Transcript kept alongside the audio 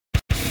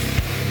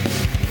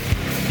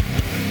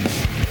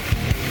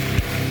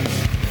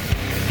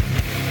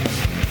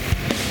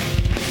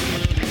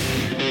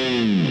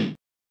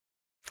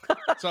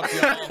What's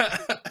up,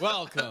 y'all?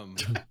 Welcome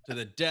to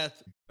the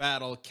Death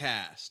Battle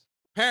Cast.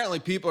 Apparently,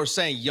 people are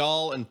saying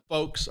y'all and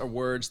folks are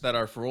words that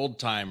are for old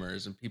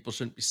timers, and people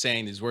shouldn't be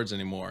saying these words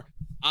anymore.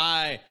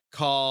 I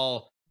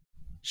call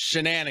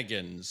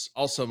shenanigans.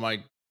 Also,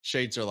 my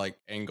shades are like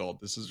angled.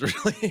 This is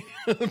really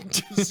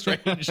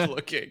strange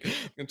looking. I'm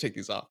gonna take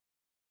these off.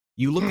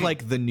 You look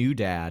like the new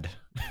dad.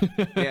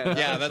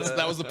 Yeah,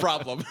 that was the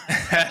problem.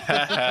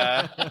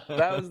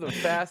 That was the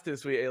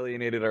fastest we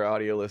alienated our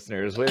audio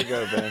listeners. Way to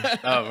go, Ben.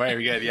 Oh,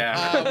 very good.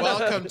 Yeah.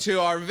 Welcome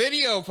to our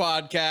video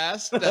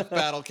podcast, Death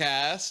Battle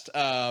Cast.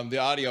 The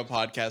audio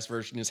podcast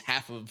version is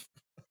half of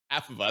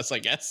us, I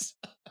guess.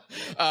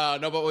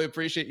 No, but we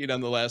appreciate you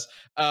nonetheless.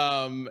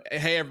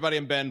 Hey, everybody,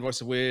 I'm Ben, voice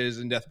of Wiz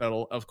in Death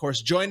Battle, of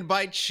course, joined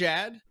by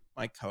Chad,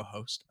 my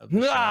co-host of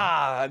the show.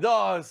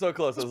 Oh, so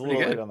close. I was a little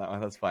pretty late good. on that one.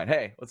 That's fine.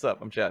 Hey, what's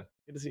up? I'm Chad.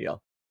 Good to see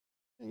y'all.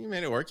 You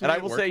made it work. And I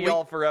will say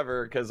y'all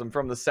forever because I'm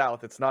from the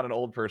South. It's not an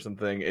old person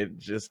thing.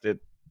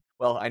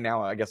 Well, I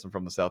guess I'm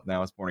from the South now. I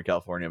was born in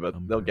California, but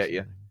they'll get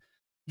you.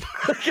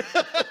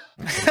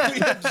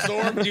 We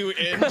absorbed you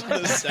into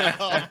the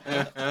South.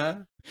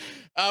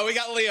 We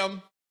got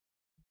Liam.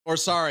 Or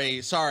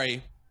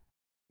sorry,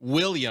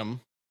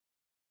 William.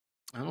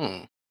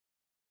 Oh.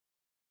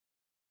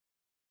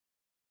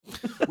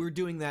 We're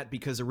doing that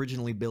because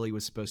originally Billy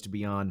was supposed to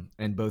be on,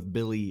 and both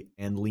Billy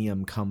and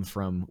Liam come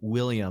from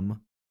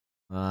William.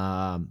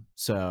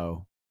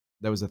 So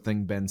that was a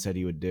thing Ben said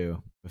he would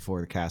do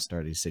before the cast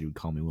started. He said he would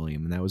call me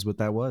William, and that was what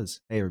that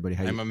was. Hey, everybody,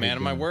 I'm a man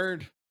of my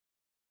word.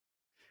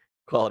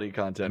 Quality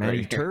content. Man, Right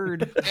you here.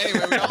 turd.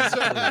 Anyway, we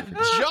also have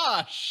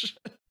Josh.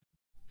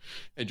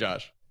 Hey,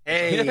 Josh.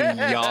 Hey,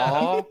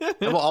 y'all.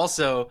 I will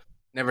also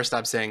never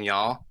stop saying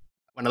y'all.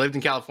 When I lived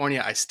in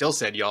California, I still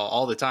said y'all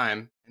all the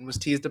time and was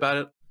teased about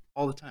it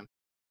all the time.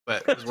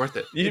 But it was worth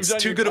it. You've It's done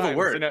too your good of a time,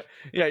 word. so now-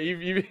 yeah,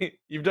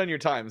 you've done your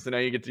time, so now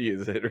you get to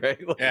use it,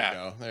 right? Like,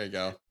 Yeah. There you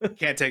go.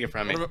 Can't take it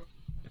from me.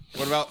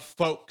 What about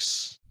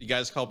folks? You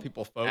guys call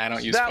people folks? I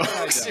don't use That one I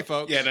folks. don't. Hey,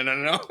 folks. Yeah,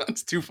 no.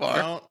 It's too far.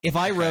 Don't. If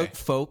I Okay. wrote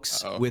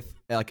folks Uh-oh. with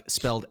like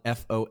spelled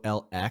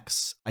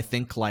FOLX, I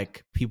think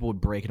like people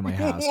would break into my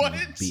house and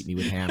What? beat me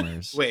with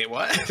hammers. Wait,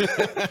 what?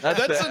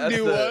 That's a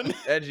new the one.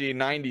 Edgy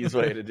 '90s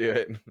way to do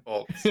it.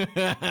 Folks.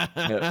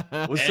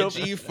 Was so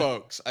Edgy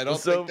folks. I don't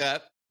so think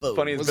that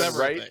funny. was It's ever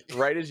a right, thing.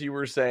 right as you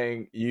were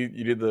saying, you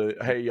did the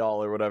hey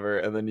y'all or whatever,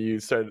 and then you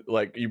started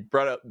like you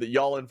brought up the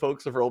y'all and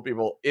folks are for old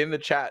people in the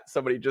chat.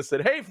 Somebody just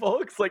said hey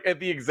folks, like at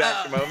the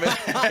exact moment.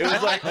 It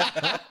was like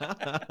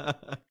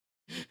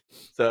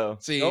so.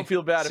 See, don't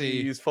feel bad if see.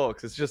 you use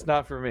folks. It's just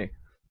not for me.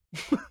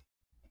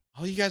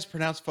 Oh, you guys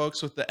pronounce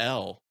folks with the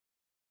L.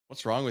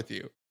 What's wrong with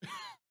you?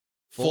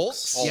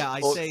 Folks? Folks? Yeah,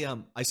 Folks.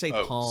 I say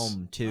Folks.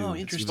 palm too. Oh,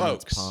 even interesting. though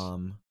it's Folks.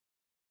 palm.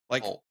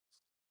 Like, Folks.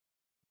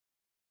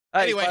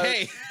 anyway,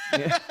 Hey,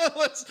 hey,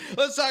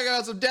 let's talk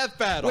about some death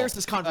battle. Where's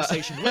this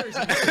conversation? Where is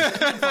it? You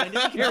can find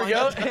it. You can here we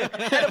go. find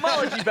it.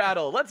 Etymology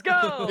battle. Let's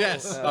go.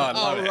 Yes. Oh, I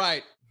love All it.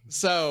 right.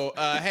 So,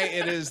 hey,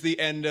 it is the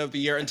end of the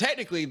year, and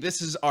technically,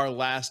 this is our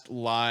last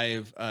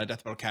live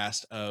Death Battle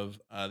cast of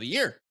the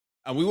year.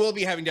 We will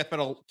be having Death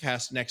Battle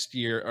cast next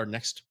year or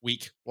next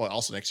week. Well,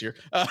 also next year,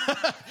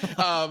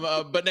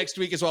 but next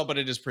week as well. But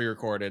it is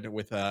pre-recorded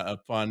with a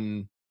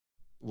fun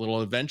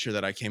little adventure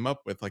that I came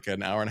up with like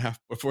an hour and a half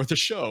before the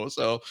show.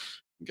 So,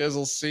 you guys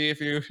will see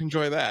if you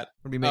enjoy that.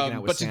 We're gonna be making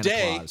out with but Santa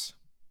today- Claus.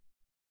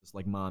 It's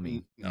like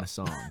mommy No. in a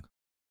song.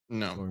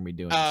 No. We're gonna be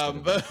doing. instead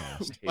of But, podcast.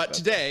 hate but that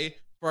today,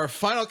 for our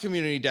final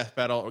community death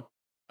battle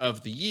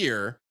of the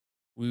year,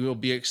 we will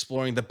be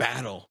exploring the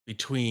battle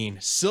between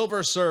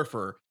Silver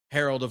Surfer,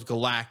 Herald of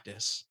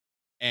Galactus,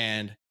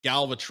 and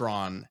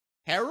Galvatron,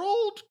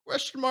 Herald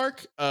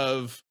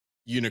of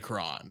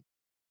Unicron.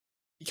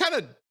 He kind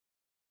of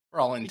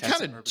For all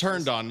intents and purposes.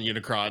 turned on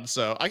Unicron,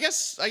 so I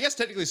guess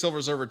technically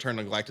Silver Surfer turned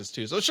on Galactus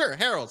too. So sure,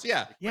 Heralds,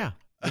 yeah, Yeah.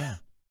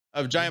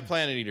 of giant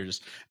planet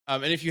eaters.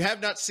 And if you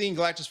have not seen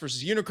Galactus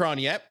versus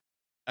Unicron yet,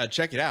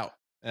 check it out.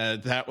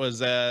 That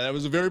was a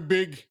very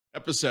big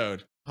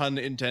episode, pun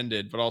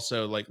intended, but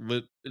also like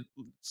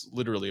it's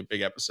literally a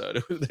big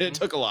episode. It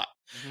took a lot.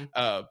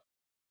 Mhm.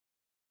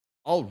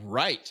 All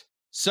right,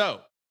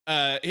 so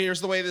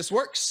here's the way this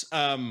works.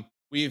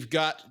 We've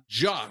got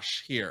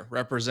Josh here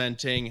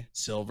representing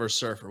Silver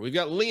Surfer. We've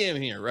got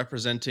Liam here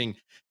representing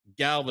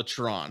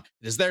Galvatron.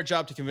 It is their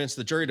job to convince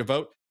the jury to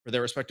vote for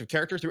their respective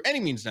character through any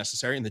means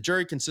necessary, and the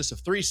jury consists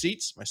of 3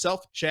 seats,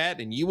 myself, Chad,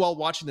 and you all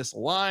watching this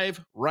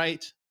live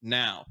right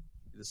now.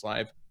 We do this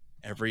live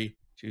every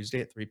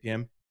Tuesday at 3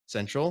 p.m.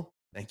 Central.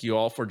 Thank you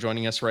all for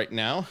joining us right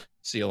now.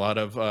 See a lot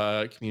of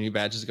community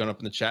badges going up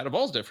in the chat of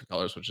all different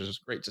colors, which is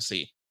great to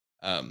see.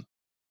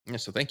 Yeah,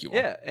 so thank you all.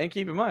 Yeah, and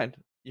keep in mind,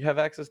 you have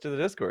access to the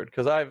Discord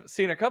because I've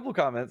seen a couple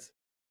comments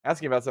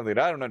asking about something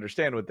that I don't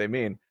understand what they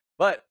mean.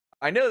 But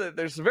I know that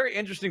there's some very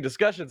interesting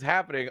discussions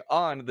happening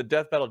on the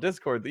Death Battle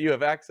Discord that you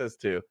have access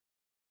to.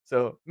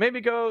 So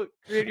maybe go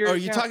create your. Are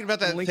you account talking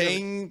about and that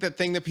link them.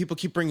 thing that people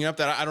keep bringing up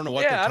that I don't know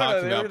what Yeah, they're I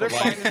talking don't know. about? They're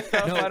But like, finding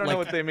stuff. No, I don't know like-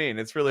 what they mean.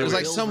 It's really there's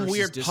weird. like some versus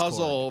weird Discord.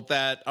 puzzle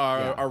that our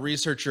Yeah. our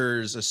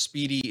researchers,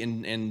 Speedy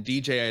and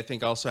DJ, I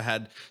think also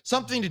had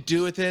something to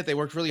do with it. They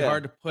worked really Yeah.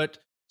 hard to put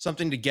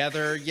something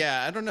together.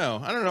 Yeah, I don't know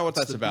what It's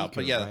that's the about,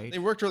 beaker, but yeah, right? they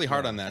worked really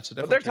hard Yeah. on that. So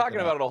But definitely they're talking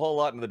about it a whole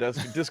lot in the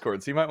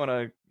Discord, so you might want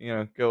to,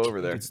 go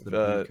over there. It's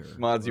the beaker.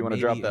 Mods, you Or want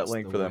to drop maybe that it's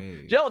link the for them.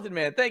 wave. Gelatin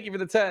Man, thank you for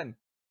the 10.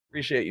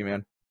 Appreciate you,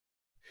 man.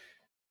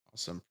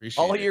 Awesome,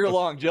 appreciate All it. year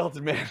long,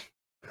 Gelatin Man.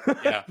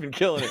 Yeah. Been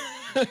killing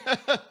it.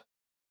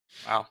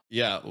 Wow.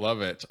 Yeah, love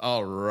it.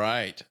 All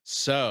right.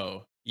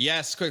 So,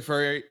 yes, quick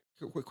fury.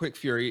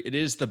 It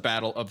is the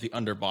battle of the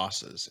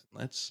underbosses.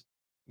 Let's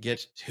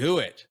get to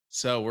it.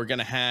 So, we're going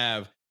to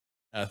have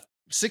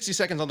 60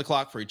 seconds on the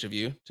clock for each of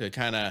you to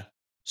kind of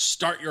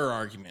start your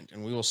argument.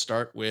 And we will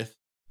start with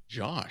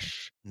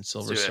Josh and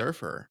Silver do it.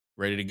 Surfer.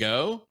 Ready to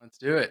go? Let's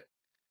do it.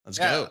 Let's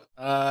go.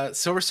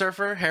 Silver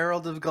Surfer,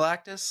 Herald of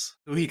Galactus,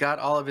 who he got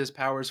all of his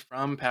powers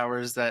from,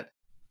 powers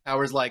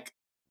like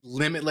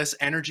limitless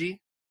energy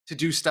to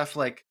do stuff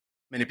like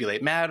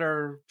manipulate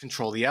matter,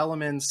 control the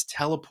elements,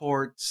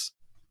 teleports,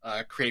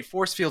 create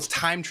force fields,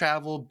 time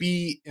travel,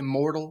 be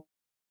immortal,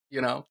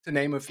 to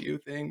name a few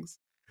things.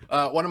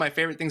 One of my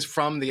favorite things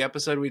from the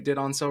episode we did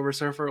on Silver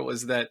Surfer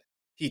was that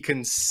he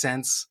can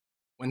sense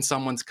when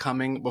someone's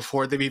coming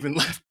before they've even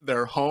left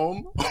their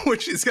home,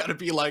 which has got to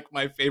be like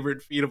my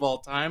favorite feat of all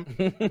time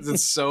because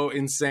it's so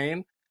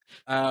insane.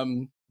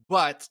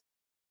 But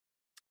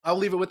I'll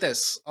leave it with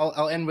this.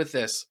 I'll end with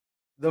this.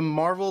 The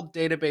Marvel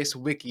Database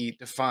Wiki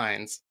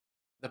defines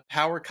the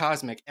power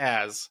cosmic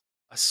as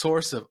a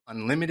source of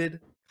unlimited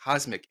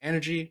cosmic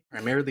energy,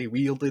 primarily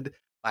wielded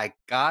by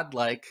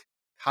godlike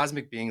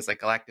cosmic beings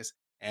like Galactus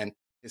and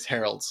his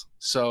heralds.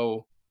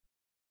 So,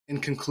 in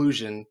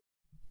conclusion,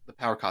 the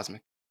power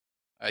cosmic.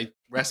 I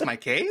rest my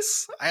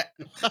case?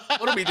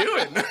 What are we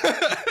doing?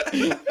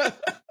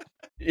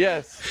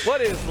 Yes. What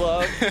is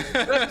love?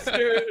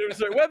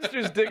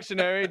 Webster's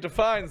dictionary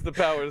defines the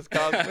powers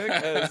cosmic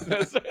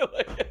as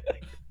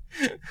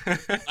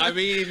I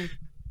mean,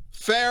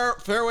 fair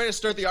way to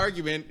start the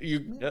argument.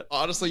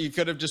 Honestly, you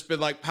could have just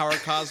been like power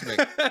cosmic.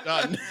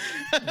 Done.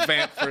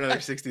 Vamp for another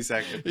 60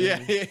 seconds. Yeah.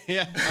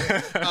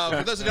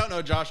 For those who don't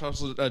know, Josh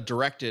also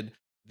directed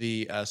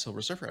the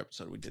Silver Surfer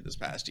episode we did this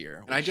past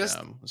year. And I just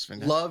was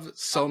fantastic. love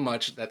so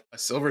much that a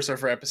Silver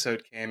Surfer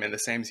episode came in the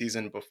same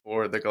season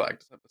before the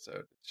Galactus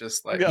episode. It's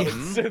just like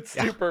it's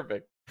too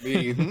perfect.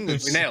 we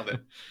nailed it.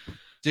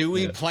 Do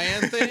we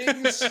plan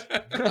things?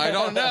 I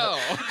don't know.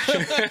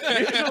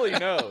 Usually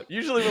no.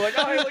 Usually we're like,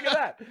 oh, hey, look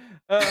at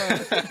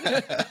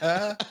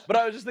that. But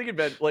I was just thinking,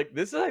 Ben, like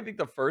this is I think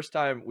the first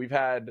time we've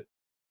had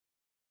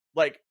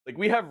like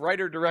we have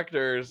writer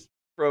directors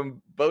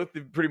from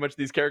pretty much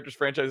these characters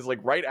franchises like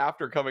right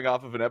after coming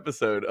off of an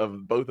episode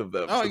of both of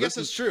them. Oh, I guess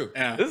that's true.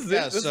 Yeah. This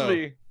will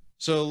be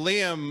So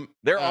Liam,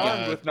 they're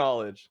armed with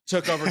knowledge.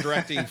 took over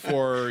directing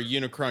for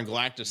Unicron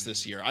Galactus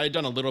this year. I had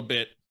done a little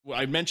bit.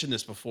 I mentioned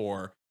this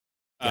before,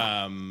 or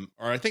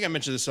I think I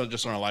mentioned this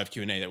just on our live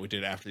Q&A that we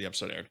did after the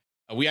episode aired.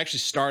 We actually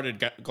started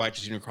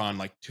Galactus Unicron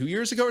like 2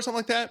 years ago or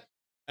something like that,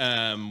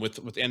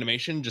 with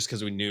animation, just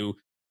because we knew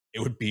it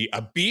would be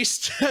a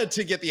beast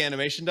to get the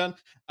animation done.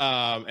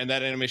 And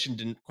that animation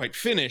didn't quite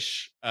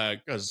finish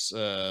because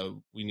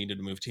we needed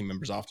to move team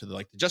members off to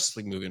the Justice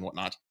League movie and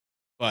whatnot.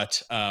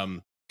 But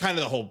kind of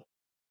the whole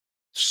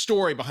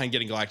story behind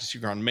getting Galactus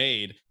Unicron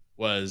made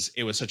was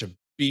it was such a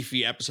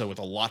beefy episode with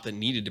a lot that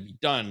needed to be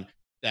done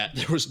that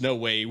there was no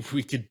way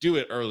we could do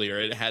it earlier.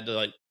 It had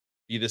to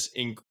be this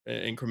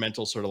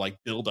incremental sort of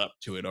build up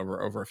to it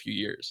over a few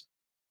years.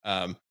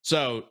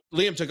 So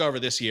Liam took over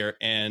this year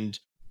and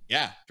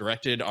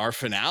directed our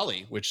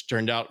finale, which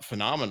turned out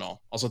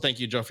phenomenal. Also, thank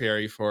you, Joe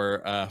Fieri,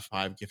 for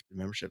 5 gifted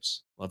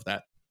memberships. Love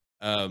that.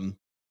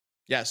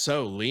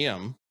 So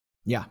Liam,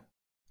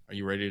 are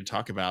you ready to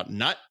talk about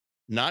not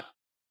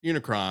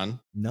Unicron,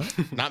 No.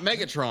 not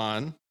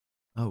Megatron,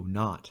 Oh,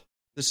 not.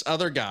 this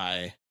other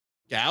guy,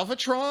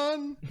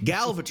 Galvatron?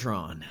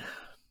 Galvatron.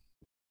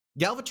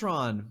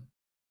 Galvatron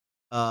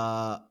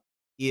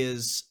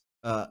is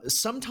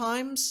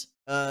sometimes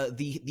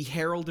the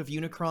Herald of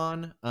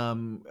Unicron,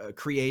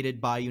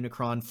 created by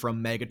Unicron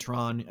from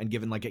Megatron and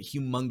given a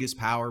humongous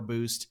power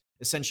boost.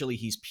 Essentially,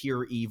 he's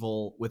pure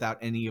evil without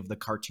any of the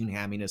cartoon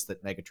hamminess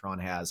that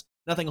Megatron has.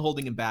 Nothing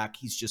holding him back.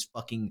 He's just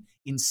fucking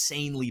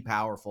insanely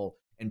powerful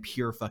and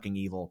pure fucking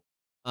evil.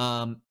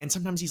 And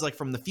sometimes he's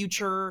from the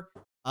future.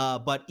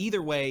 But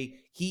either way,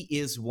 he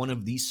is one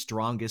of the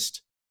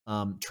strongest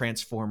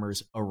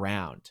Transformers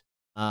around.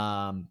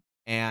 And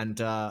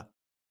I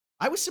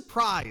was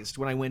surprised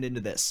when I went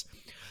into this.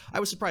 I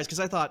was surprised because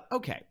I thought,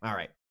 okay, all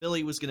right,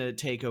 Billy was going to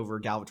take over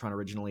Galvatron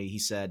originally. He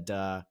said,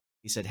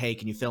 hey,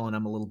 can you fill in?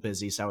 I'm a little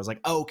busy. So I was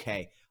like,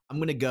 okay, I'm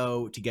going to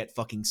go to get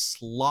fucking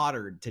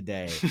slaughtered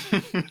today.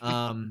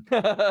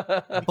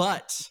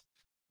 But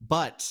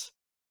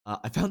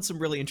I found some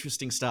really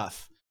interesting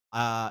stuff.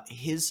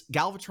 His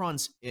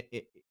Galvatron's,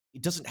 it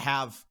doesn't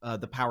have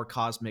the power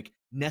cosmic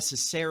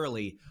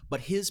necessarily,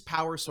 but his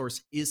power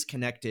source is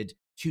connected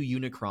to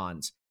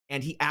Unicron's,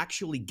 and he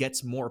actually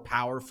gets more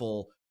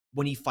powerful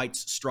when he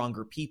fights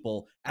stronger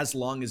people as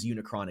long as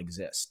Unicron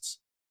exists.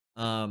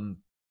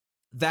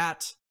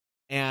 That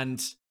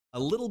and a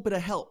little bit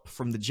of help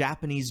from the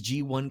Japanese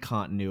G1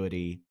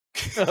 continuity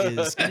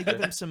is going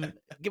to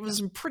give him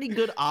some pretty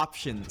good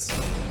options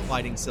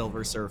fighting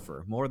Silver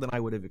Surfer, more than I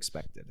would have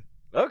expected.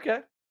 Okay.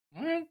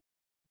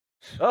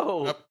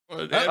 Oh,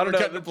 We're don't know.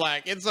 cutting to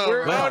black. It's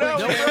over. Well, no,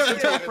 no,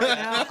 we're we're right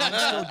now.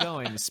 I'm still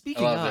going.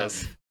 Speaking love of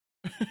this.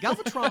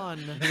 Galvatron,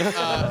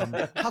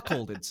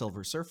 cuckolded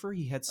Silver Surfer.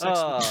 He had sex with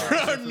Oh,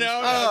 Silver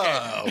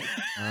no.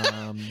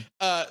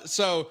 Okay.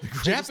 So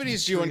greatest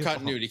Japanese mystery G1 of all.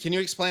 continuity. Can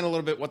you explain a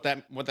little bit what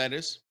that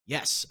is?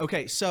 Yes.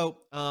 Okay. So,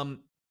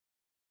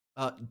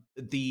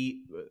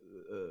 the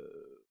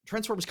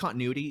Transformers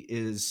continuity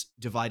is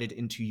divided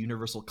into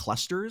universal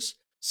clusters.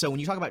 So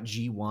when you talk about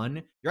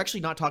G1, you're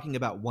actually not talking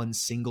about one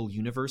single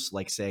universe,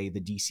 like say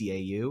the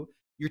DCAU.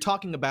 You're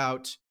talking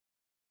about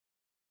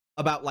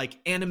like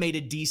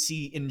animated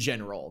DC in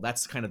general.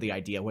 That's kind of the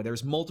idea, where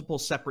there's multiple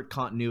separate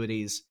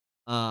continuities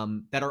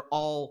that are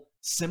all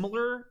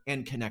similar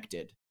and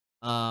connected.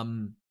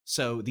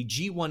 So the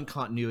G1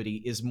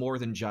 continuity is more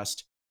than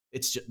just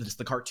it's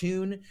the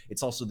cartoon.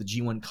 It's also the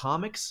G1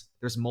 comics.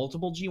 There's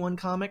multiple G1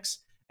 comics,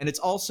 and it's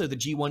also the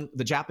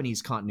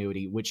Japanese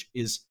continuity, which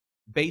is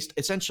based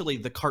essentially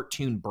the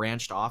cartoon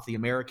branched off. The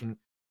American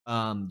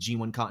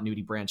G1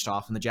 continuity branched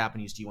off, and the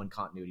Japanese G1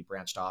 continuity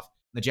branched off.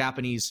 The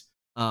Japanese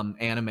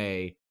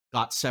anime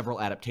got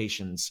several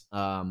adaptations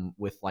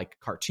with like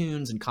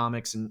cartoons and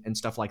comics and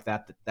stuff like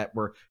that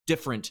were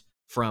different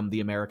from the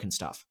American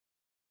stuff.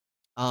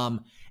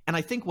 And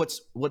I think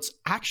what's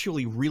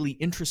actually really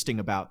interesting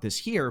about this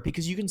here,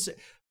 because you can say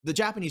the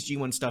Japanese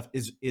G1 stuff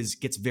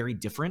gets very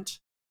different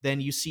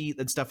than you see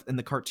that stuff in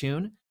the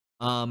cartoon.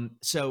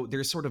 So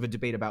there's sort of a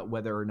debate about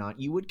whether or not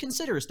you would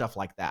consider stuff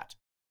like that.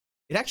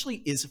 It actually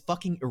is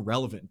fucking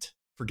irrelevant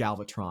for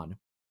Galvatron,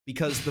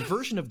 because the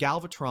version of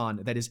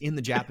Galvatron that is in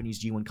the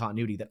Japanese G1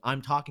 continuity that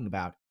I'm talking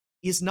about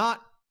is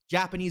not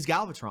Japanese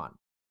Galvatron.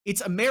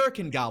 It's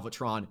American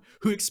Galvatron,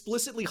 who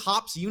explicitly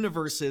hops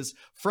universes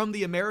from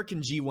the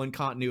American G1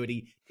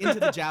 continuity into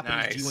the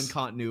Japanese Nice. G1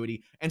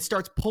 continuity and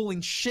starts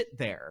pulling shit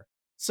there.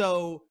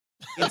 So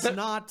it's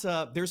not,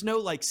 there's no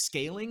like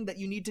scaling that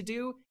you need to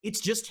do.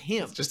 It's just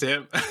him. It's just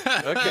him.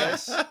 Okay.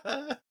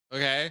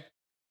 Okay.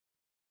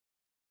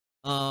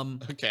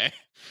 Okay.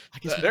 I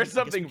guess we There's can-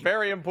 something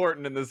very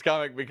important in this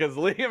comic because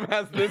Liam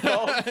has this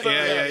all.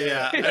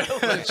 Yeah.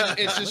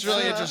 It's just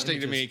really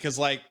interesting to me because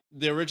like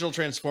the original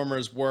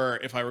Transformers were,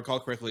 if I recall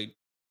correctly,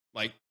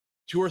 like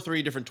 2 or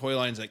 3 different toy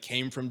lines that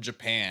came from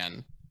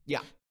Japan.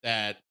 Yeah.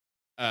 That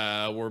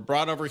were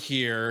brought over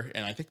here,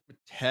 and I think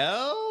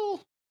Mattel,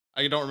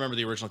 I don't remember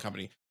the original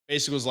company,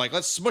 basically was like,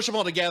 let's smush them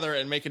all together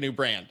and make a new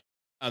brand,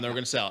 and they're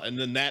going to sell. And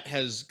then that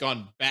has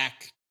gone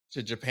back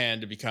to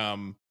Japan to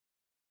become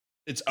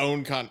its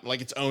own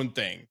its own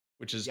thing,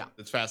 which is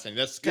that's fascinating.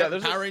 That's kind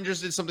of, Power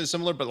Rangers did something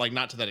similar, but like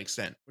not to that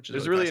extent. Which is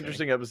There's a really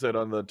interesting episode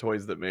on the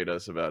toys that made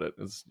us about it.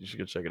 You should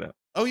go check it out.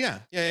 Oh yeah.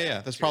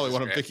 That's probably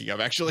what I'm thinking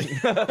of, actually.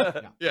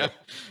 Yeah.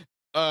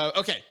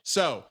 Okay.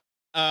 So,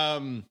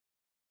 all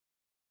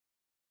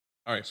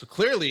right. So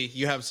clearly,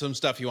 you have some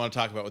stuff you want to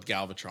talk about with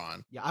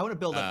Galvatron. Yeah, I want to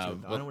build up to it.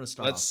 I don't want to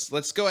start.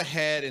 Let's go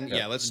ahead and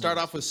let's start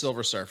off with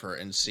Silver Surfer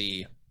and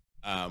see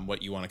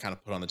what you want to kind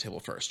of put on the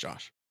table first,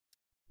 Josh.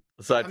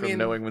 Aside from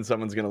knowing when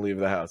someone's going to leave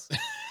the house.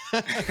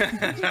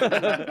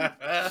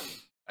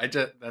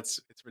 It's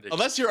ridiculous.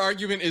 Unless your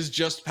argument is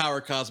just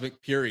Power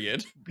Cosmic,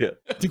 period. Yeah.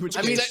 Which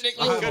I mean,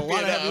 technically a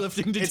lot of heavy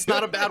lifting to do. It's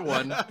not a bad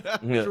one.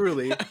 Yeah.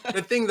 Truly.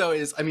 The thing though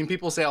is, I mean,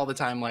 people say all the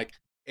time, like,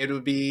 it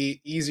would be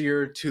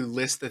easier to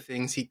list the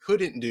things he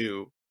couldn't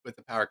do with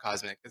the Power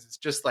Cosmic, because it's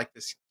just like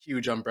this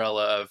huge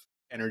umbrella of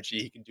energy.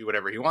 He can do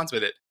whatever he wants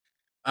with it.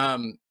 I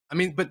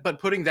mean, but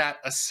putting that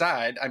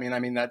aside, I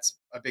mean that's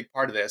a big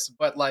part of this.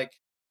 But like,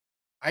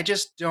 I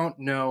just don't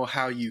know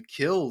how you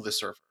kill the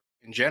Surfer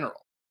in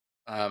general.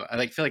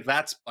 I feel like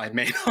that's my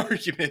main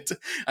argument.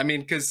 I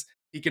mean, because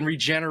he can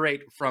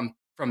regenerate from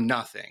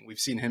nothing. We've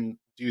seen him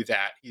do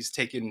that. He's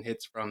taken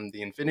hits from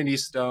the Infinity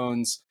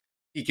Stones.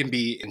 He can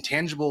be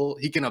intangible.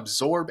 He can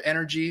absorb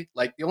energy.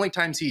 Like, the only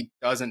times he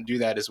doesn't do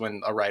that is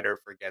when a writer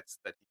forgets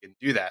that he can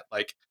do that.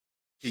 Like,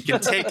 he can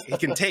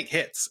take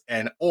hits,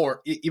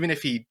 or even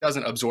if he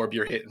doesn't absorb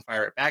your hit and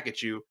fire it back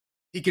at you,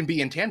 he can be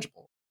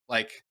intangible.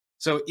 Like,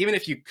 so even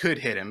if you could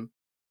hit him,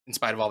 in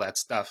spite of all that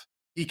stuff,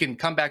 he can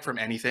come back from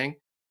anything.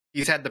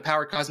 He's had the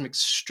Power Cosmic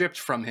stripped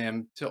from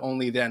him to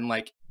only then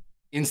like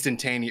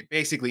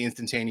basically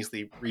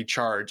instantaneously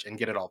recharge and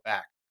get it all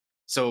back.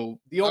 So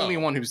the only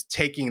one who's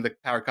taking the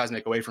Power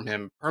Cosmic away from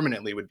him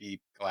permanently would be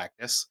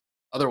Galactus.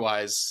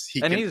 Otherwise,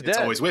 it's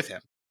always with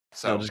him.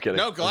 So No, just kidding.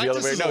 No,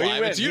 Galactus is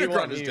alive. It's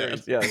Unicron is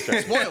dead. Yeah, that's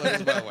right.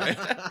 Spoilers, by the way.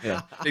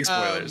 Yeah. big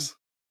spoilers.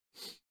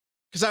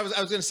 Because I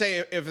was going to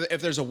say,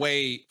 if there's a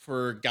way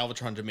for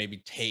Galvatron to maybe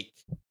take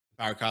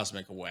Power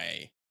Cosmic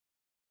away,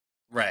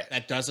 Right.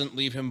 that doesn't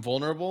leave him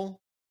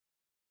vulnerable.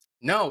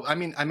 No, I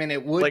mean,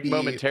 it would Like be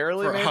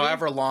momentarily, for maybe?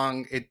 however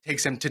long it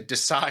takes him to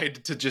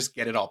decide to just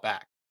get it all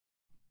back.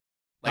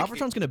 Like,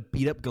 Galvatron's gonna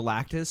beat up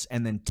Galactus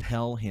and then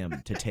tell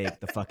him to take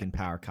the fucking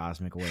power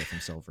cosmic away from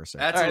Silver Surfer.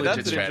 that's All a right,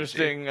 legit that's an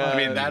strategy. interesting, I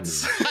mean,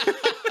 that's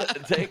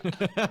take.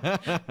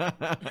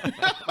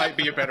 might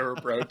be a better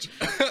approach.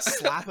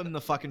 Slap him in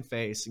the fucking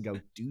face and go,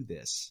 do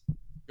this.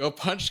 Go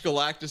punch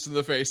Galactus in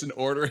the face and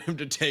order him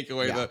to take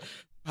away Yeah. the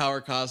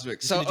power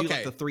cosmic. He's So gonna do okay,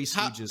 like the Three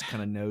How- Stooges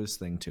kind of nose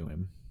thing to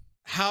him.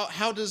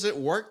 how does it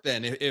work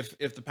then? If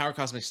the power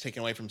cosmic is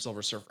taken away from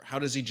Silver Surfer, how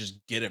does he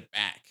just get it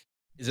back?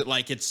 Is it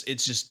like it's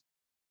just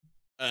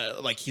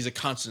like he's a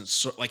constant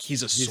like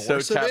he's a He's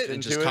source so of tapped it and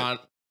into just it? can't?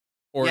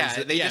 Or yeah, is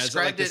it, they yeah, is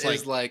described this, it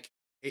as like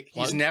he's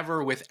plug?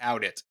 never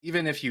without it.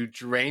 Even if you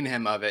drain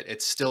him of it,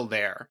 it's still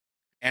there.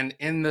 And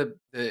in the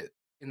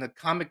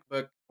comic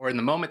book, or in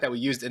the moment that we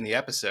used in the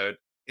episode,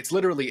 it's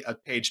literally a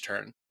page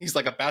turn. He's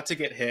like about to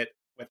get hit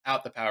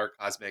without the power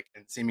cosmic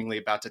and seemingly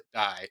about to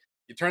die.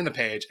 You turn the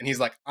page and he's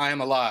like, I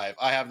am alive.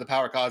 I have the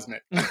power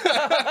cosmic. That's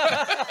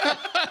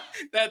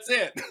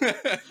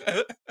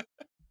it.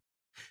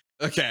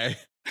 Okay.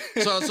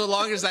 So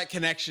long as that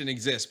connection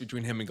exists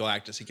between him and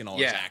Galactus, he can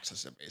always Yeah.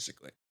 access it,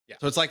 basically. Yeah.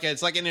 So it's like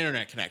an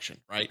internet connection,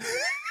 right?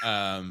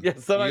 Yeah, He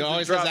sometimes it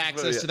always has drops,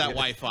 access but to that yeah.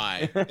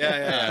 Wi-Fi.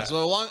 Yeah.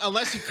 So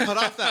unless you cut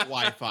off that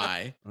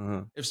Wi-Fi,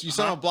 Uh-huh. if you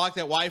somehow block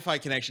that Wi-Fi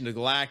connection to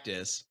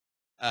Galactus,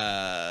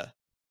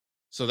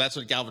 so that's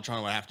what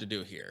Galvatron would have to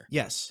do here.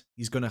 Yes,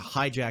 he's going to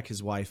hijack his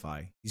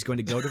Wi-Fi. He's going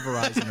to go to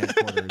Verizon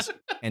headquarters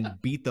and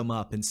beat them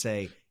up and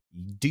say,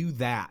 "Do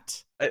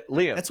that."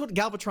 Liam, That's what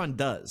Galvatron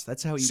does.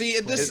 That's how he. See,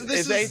 this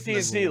it's is-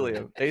 AT&T,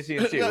 Liam.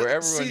 AT&T, where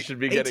everyone See, should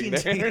be getting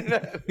their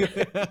internet.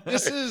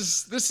 This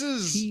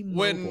is T-Mobile.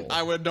 when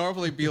I would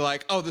normally be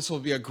like, "Oh, this will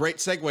be a great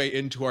segue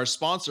into our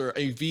sponsor,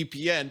 a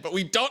VPN," but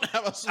we don't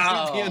have a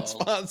VPN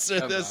sponsor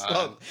come this on.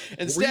 month.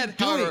 Instead,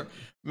 What are you however,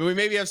 we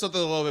maybe have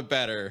something a little bit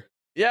better.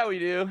 Yeah, we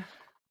do.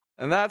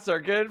 And that's our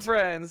good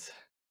friends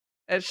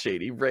at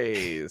Shady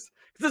Rays.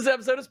 This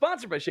episode is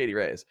sponsored by Shady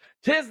Rays.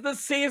 'Tis the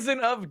season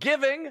of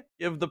giving.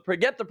 Get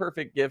the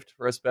perfect gift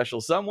for a special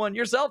someone,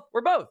 yourself,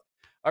 or both.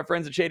 Our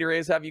friends at Shady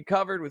Rays have you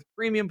covered with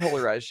premium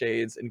polarized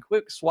shades and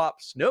quick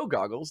swap snow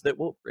goggles that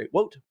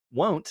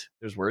won't,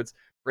 there's words,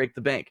 break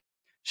the bank.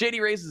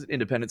 Shady Rays is an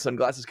independent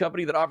sunglasses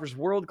company that offers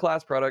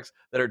world-class products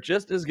that are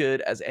just as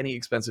good as any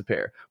expensive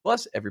pair.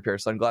 Plus, every pair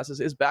of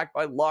sunglasses is backed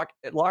by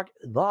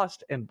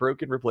lost and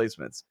broken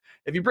replacements.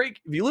 If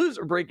you lose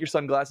or break your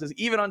sunglasses,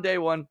 even on day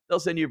one, they'll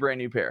send you a brand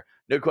new pair.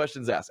 No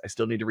questions asked. I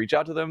still need to reach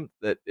out to them.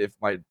 That if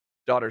my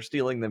daughter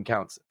stealing them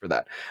counts for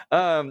that.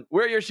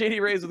 Wear your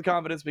Shady Rays with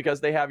confidence because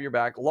they have your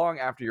back long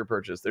after your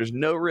purchase. There's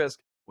no risk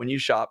when you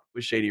shop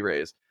with Shady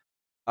Rays.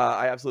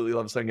 I absolutely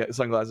love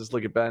sunglasses.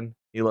 Look at Ben.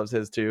 He loves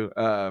his too.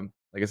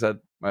 Like I said,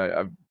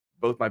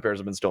 both my pairs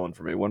have been stolen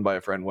from me. One by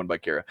a friend, one by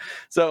Kira.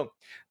 So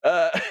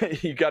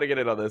you got to get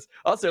in on this.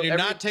 Also, You're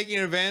not taking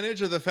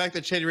advantage of the fact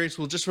that Shady Rays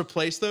will just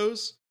replace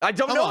those. I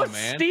don't Come know on, what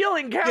man.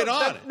 stealing counts. Get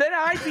on it. Then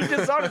I'd be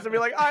dishonest and be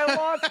like, I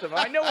lost them.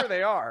 I know where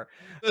they are.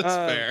 That's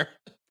fair.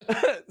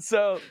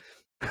 So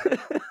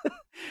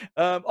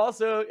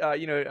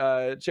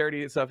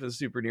charity stuff is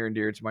super near and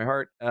dear to my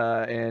heart,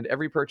 and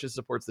every purchase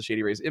supports the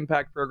Shady Rays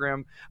Impact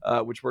Program,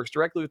 which works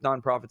directly with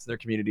nonprofits in their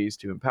communities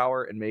to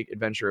empower and make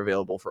adventure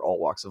available for all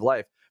walks of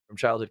life. From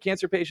childhood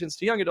cancer patients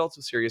to young adults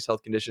with serious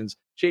health conditions,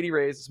 Shady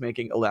Rays is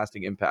making a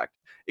lasting impact.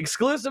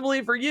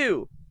 Exclusively for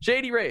you,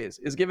 Shady Rays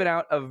is giving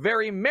out a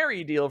very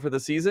merry deal for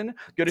the season.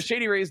 Go to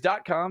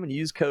shadyrays.com and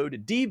use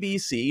code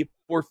DBC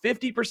for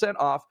 50%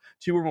 off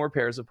 2 or more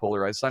pairs of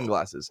polarized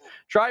sunglasses.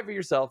 Try for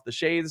yourself the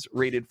shades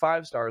rated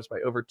 5 stars by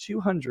over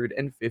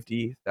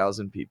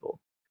 250,000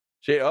 people.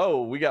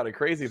 We got a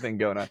crazy thing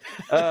going on.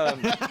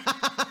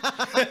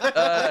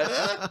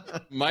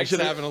 Mike's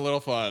having a little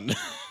fun.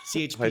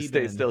 CHP. If I stayed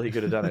Ben. still, he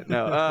could have done it.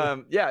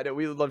 No,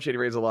 we love Shady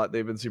Rays a lot.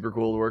 They've been super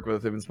cool to work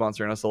with. They've been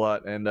sponsoring us a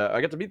lot, and I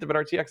got to meet them at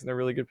RTX, and they're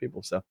really good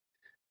people. So,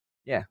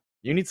 yeah,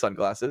 you need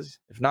sunglasses.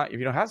 If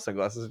you don't have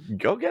sunglasses,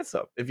 go get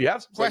some. If you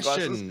have some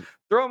sunglasses, Question.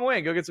 throw them away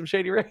and go get some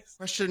Shady Rays.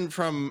 Question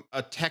from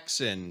a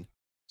Texan.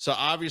 So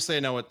obviously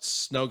I know what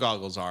snow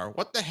goggles are.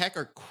 What the heck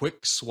are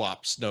quick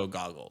swap snow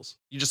goggles?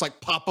 You just like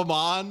pop them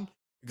on,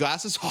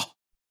 glasses. Oh,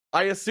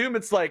 I assume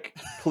it's like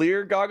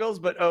clear goggles,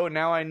 but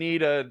now I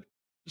need a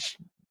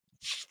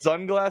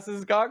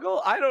sunglasses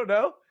goggle. I don't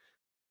know.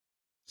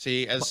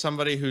 see, as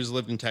somebody who's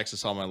lived in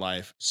Texas all my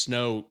life,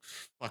 snow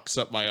fucks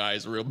up my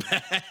eyes real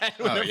bad.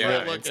 whenever yeah,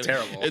 I look it's at it.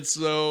 terrible.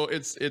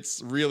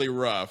 It's really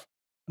rough.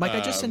 Mike,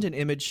 I just sent Um, an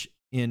image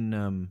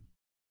in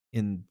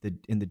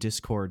the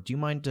Discord. Do you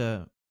mind?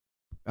 I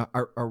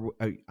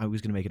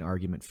was going to make an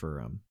argument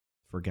for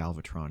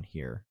Galvatron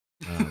here.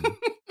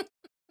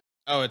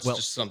 Oh, it's Well-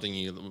 just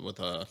something with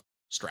a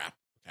strap.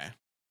 Okay.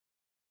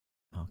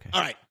 Okay.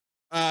 All right.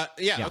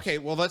 Yeah. Okay.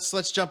 Well,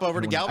 let's jump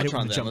over to I didn't Galvatron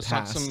wanna then. jump Let's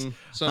talk past.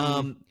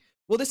 some.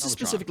 Well, this is Galvatron.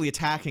 specifically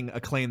attacking a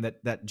claim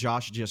that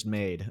Josh just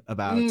made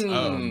about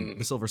the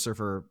Silver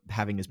Surfer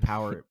having his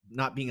power,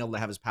 not being able to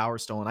have his power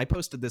stolen. I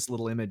posted this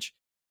little image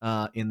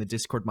in the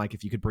Discord, Mike,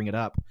 if you could bring it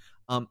up.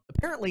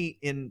 Apparently,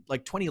 in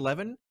like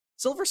 2011,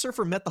 Silver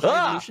Surfer met the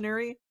High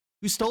Evolutionary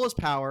who stole his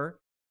power,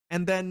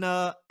 and then,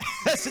 as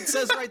it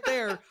says right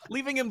there,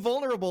 leaving him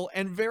vulnerable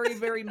and very,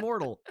 very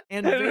mortal.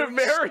 And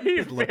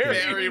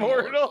very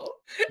mortal.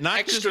 Not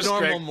Extra just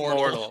normal strength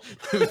mortal.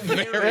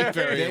 Very,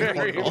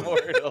 very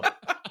mortal.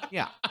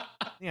 Yeah.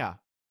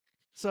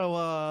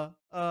 So,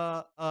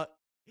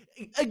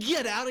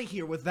 get out of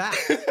here with that.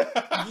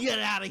 Get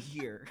out of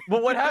here.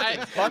 But what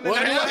happens? On the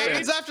What next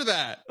happens page- after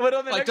that? But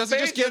on the Like, next does he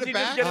just page, get it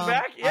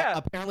back? Yeah.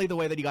 Apparently, the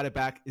way that he got it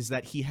back is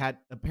that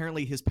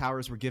apparently his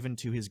powers were given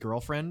to his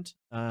girlfriend,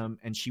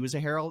 and she was a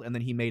herald, and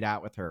then he made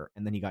out with her,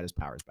 and then he got his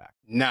powers back.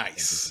 I think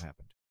that's Nice. what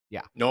happened.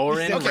 Yeah.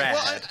 Norin Okay, Rad.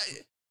 well,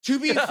 to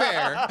be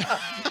fair,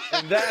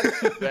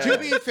 to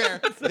be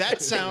fair,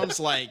 that sounds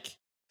like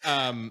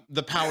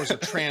the powers are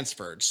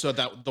transferred so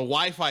that the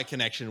Wi-Fi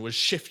connection was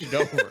shifted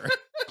over,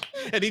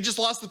 and he just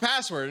lost the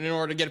password. And in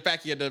order to get it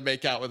back, he had to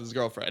make out with his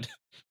girlfriend.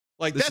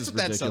 Like This that's is what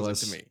that sounds like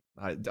ridiculous. to me.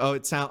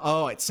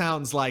 It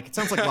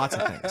sounds like lots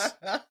of things.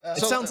 It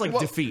So, sounds like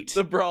well, defeat.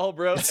 The brawl,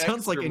 bro. It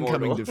sounds like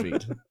incoming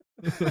defeat.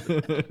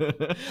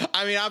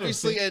 I mean,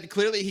 obviously,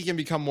 clearly, he can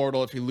become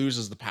mortal if he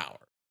loses the power.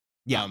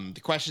 Yeah.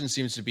 The question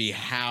seems to be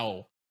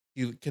how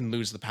you can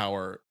lose the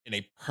power in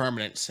a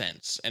permanent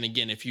sense. And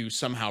again, if you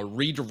somehow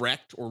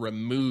redirect or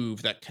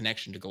remove that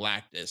connection to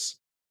Galactus,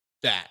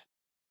 that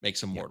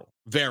makes him mortal.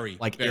 Very,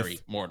 Like very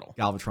if mortal.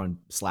 Galvatron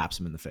slaps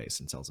him in the face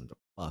and tells him to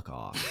fuck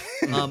off.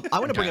 I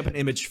want to bring up an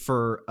image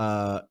for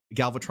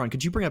Galvatron.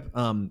 Could you bring up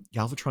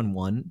Galvatron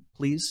 1,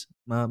 please,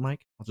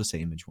 Mike? I'll just say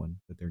image 1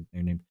 with their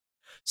name.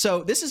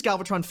 So this is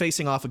Galvatron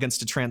facing off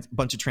against a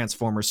bunch of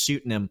Transformers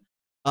shooting him.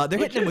 They're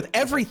hitting him with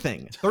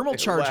everything. Thermal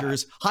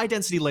chargers,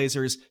 high-density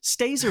lasers,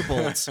 staser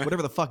bolts,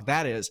 whatever the fuck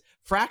that is,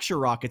 fracture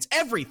rockets,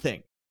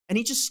 everything. And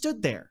he just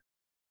stood there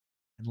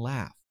and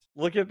laughed.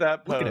 Look at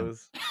that Look at him.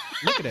 pose.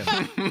 Look at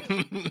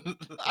him.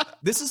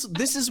 This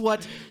is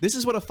what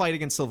a fight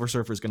against Silver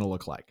Surfer is going to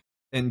look like.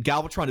 And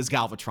Galvatron is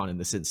Galvatron in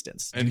this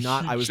instance. And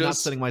I was not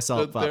just setting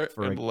myself stood there up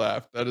for and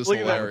laughed. That is Look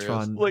at that, hilarious.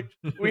 Galvatron. Look,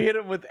 we hit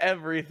him with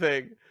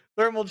everything.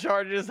 Thermal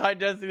charges, high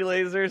density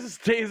lasers,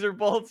 taser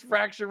bolts,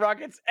 fracture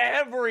rockets,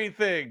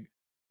 everything.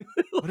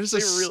 What is a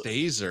They really-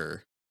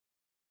 staser?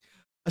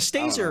 A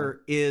staser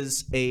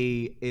is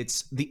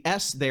it's the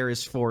S there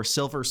is for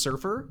Silver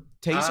Surfer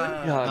taser.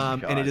 Ah.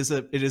 And it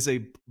is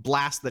a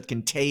blast that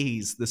can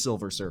tase the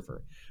Silver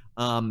Surfer.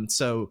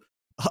 So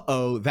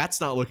that's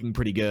not looking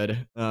pretty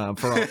good for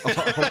a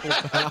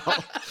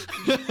whole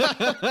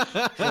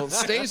Well,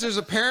 stasers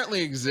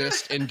apparently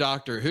exist in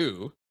Doctor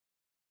Who.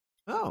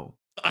 Oh.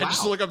 I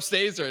just Wow. look up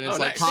staser and it's Oh,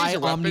 like nice. High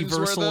staser weapons were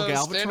omniversal the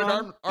standard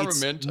Galvatron.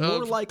 armament It's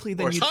more of likely or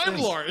than you Time think.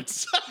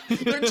 Lords.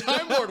 They're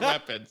Time Lord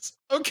weapons.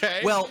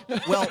 Okay. Well,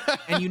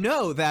 and you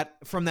know that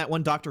from that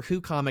one Doctor Who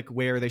comic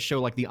where they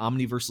show like the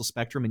omniversal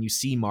spectrum and you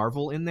see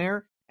Marvel in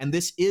there, and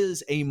this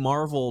is a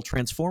Marvel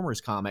Transformers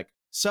comic,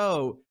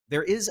 so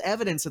there is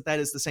evidence that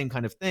is the same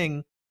kind of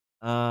thing.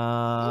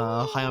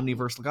 High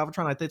omniversal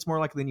Galvatron. I think it's more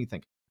likely than you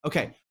think.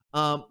 Okay,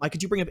 Mike,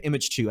 could you bring up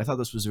image 2? I thought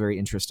this was very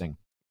interesting.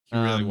 you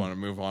really want to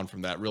move on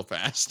from that real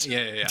fast.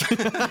 Yeah.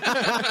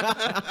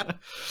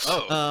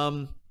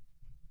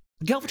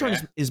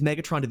 Galvatron is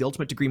Megatron to the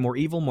ultimate degree more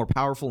evil, more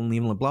powerful, and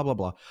evil, and blah, blah,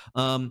 blah.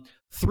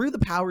 Through the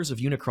powers of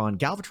Unicron,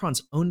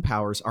 Galvatron's own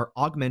powers are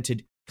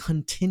augmented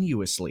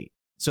continuously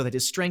so that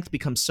his strength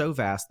becomes so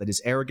vast that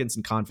his arrogance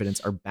and confidence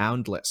are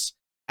boundless.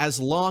 As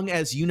long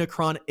as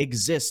Unicron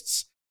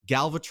exists,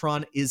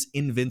 Galvatron is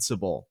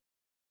invincible.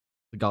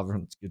 The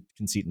Galvatron's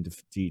conceit and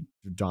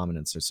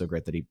dominance are so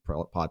great that he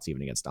plots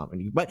even against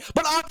Dominic. But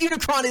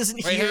Unicron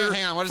isn't Wait, here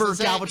hang on. What for does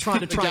it say? Galvatron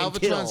to try and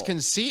kill. Galvatron's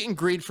conceit and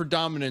greed for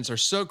dominance are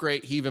so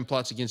great, he even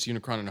plots against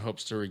Unicron and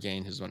hopes to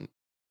regain his own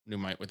new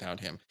might without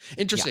him.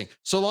 Interesting.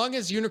 So long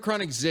as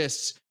Unicron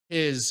exists,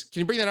 can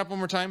you bring that up one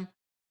more time?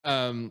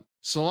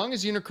 So long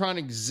as Unicron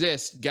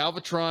exists,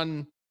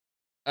 Galvatron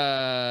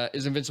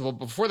is invincible.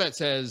 Before that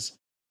says,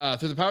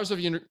 through the powers of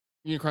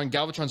Unicron,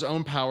 Galvatron's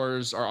own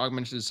powers are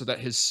augmented so that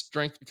his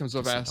strength becomes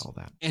so vast,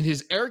 and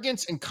his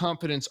arrogance and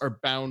confidence are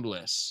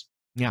boundless.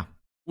 Yeah.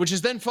 Which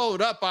is then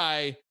followed up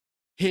by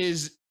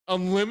his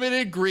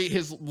unlimited greed,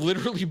 his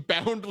literally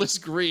boundless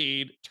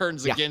greed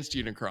turns against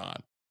Unicron.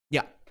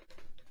 Yeah.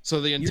 So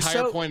the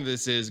entire point of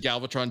this is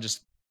Galvatron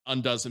just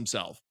undoes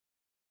himself.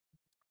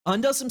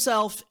 Undoes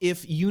himself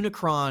if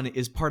Unicron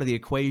is part of the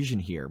equation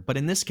here. But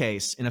in this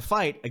case, in a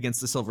fight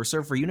against the Silver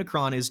Surfer,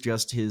 Unicron is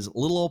just his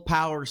little old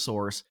power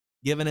source,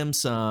 giving him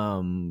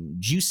some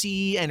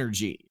juicy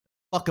energy.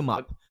 Fuck him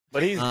up.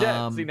 But he's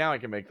dead. See, now I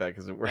can make that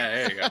because it works. Yeah,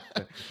 there you go.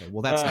 Okay,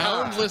 well, that's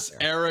boundless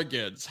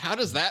arrogance. How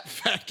does that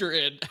factor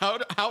in? How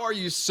are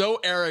you so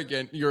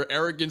arrogant? Your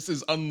arrogance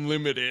is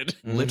unlimited.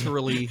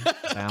 Literally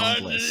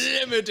boundless.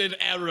 Unlimited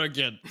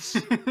arrogance.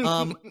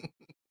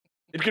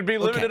 It could be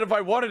limited if I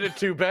wanted it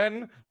to,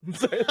 Ben.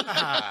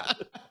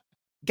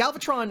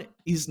 Galvatron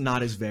is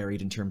not as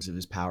varied in terms of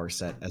his power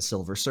set as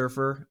Silver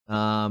Surfer,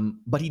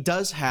 but he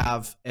does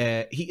have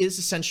he is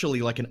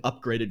essentially like an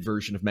upgraded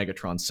version of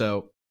Megatron.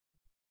 So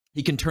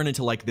he can turn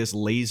into like this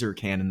laser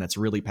cannon that's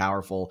really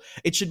powerful.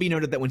 It should be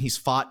noted that when he's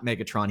fought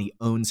Megatron, he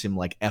owns him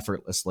like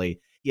effortlessly.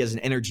 He has an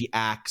energy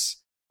axe.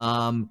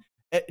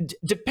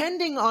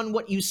 Depending on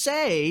what you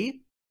say,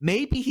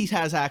 maybe he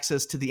has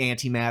access to the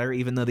antimatter,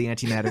 even though the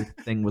antimatter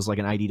thing was like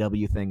an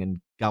IDW thing, and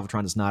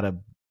Galvatron is not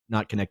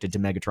connected to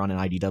Megatron and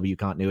IDW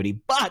continuity.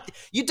 But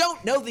you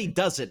don't know that he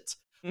doesn't.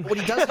 But what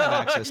he does have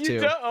access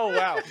to. Oh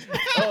wow!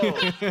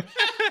 Oh.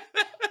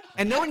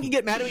 And no one can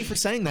get mad at me for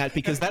saying that,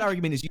 because that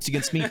argument is used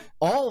against me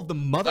all of the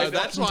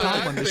motherfucking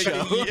time on the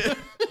show.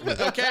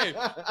 Okay,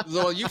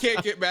 well, you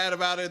can't get mad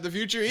about it in the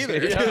future either.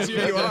 Because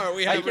here you are.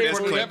 We have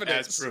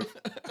evidence.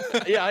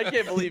 Yeah, I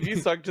can't believe you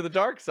sunk to the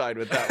dark side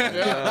with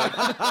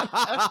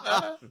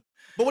that one.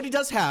 But what he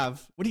does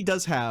have,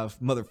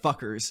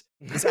 motherfuckers,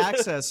 is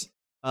access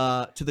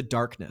to the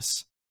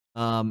darkness.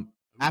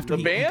 After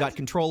he got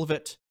control of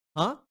it.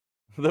 Huh?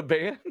 The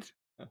band?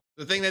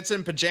 The thing that's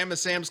in Pajama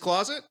Sam's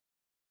closet?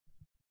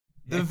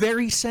 The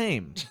very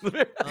same.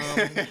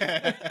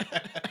 The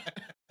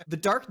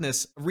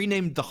darkness,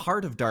 renamed the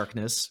Heart of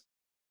Darkness,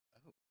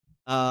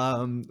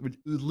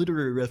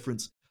 literary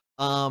reference,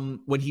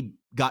 when he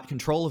got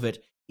control of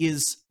it,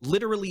 is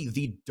literally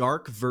the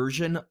dark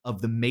version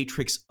of the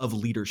matrix of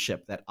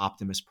leadership that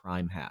Optimus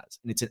Prime has.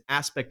 And it's an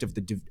aspect of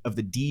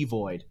the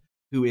Devoid,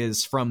 who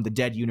is from the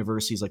dead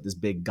universe. He's like this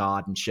big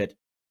god and shit.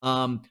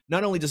 Not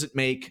only does it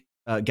make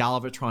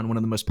Galvatron one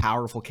of the most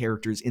powerful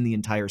characters in the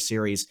entire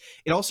series,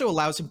 it also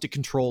allows him to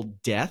control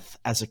death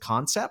as a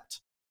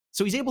concept.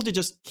 So he's able to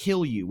just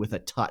kill you with a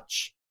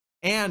touch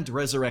and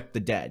resurrect the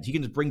dead. He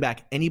can just bring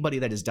back anybody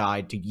that has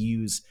died to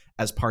use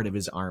as part of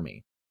his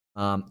army.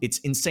 It's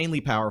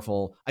insanely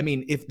powerful. I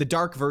mean, if the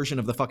dark version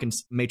of the fucking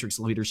Matrix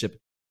leadership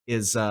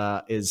is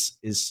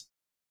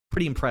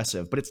pretty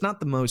impressive, but it's not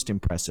the most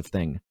impressive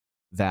thing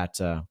that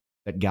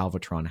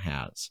Galvatron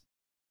has.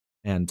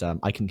 And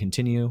I can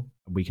continue.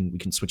 We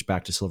can switch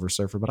back to Silver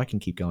Surfer, but I can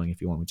keep going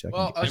if you want me to.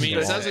 Well, I mean,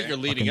 it sounds like you're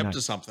leading up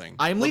to something.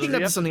 I'm leading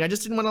up to something. I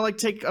just didn't want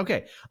to take.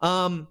 Okay.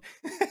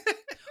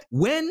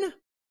 When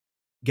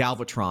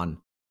Galvatron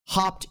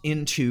hopped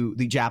into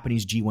the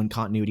Japanese G1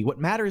 continuity, what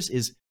matters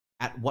is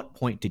at what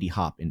point did he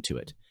hop into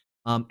it?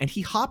 And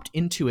he hopped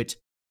into it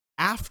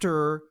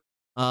after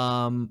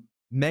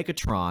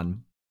Megatron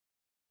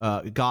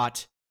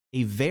got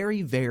a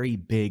very, very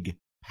big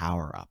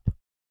power up.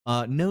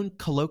 Known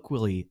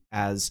colloquially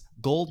as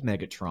Gold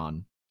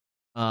Megatron.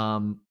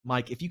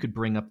 Mike, if you could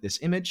bring up this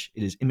image,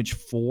 it is image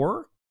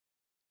 4.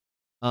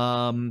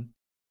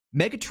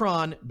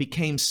 Megatron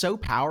became so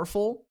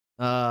powerful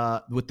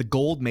with the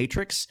Gold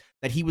Matrix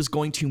that he was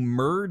going to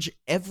merge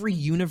every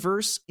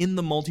universe in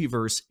the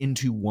multiverse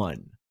into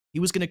one. He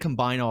was going to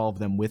combine all of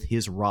them with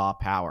his raw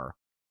power.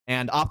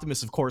 And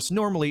Optimus, of course,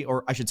 normally,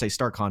 or I should say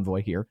Star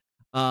Convoy here,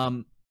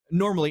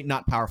 normally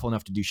not powerful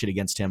enough to do shit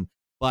against him.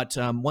 But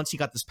once he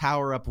got this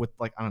power up with,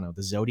 like, I don't know,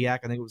 the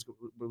Zodiac, I think it was what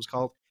it was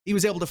called, he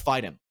was able to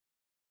fight him.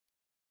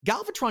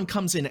 Galvatron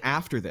comes in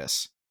after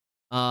this,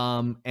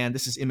 and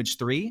this is image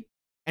 3,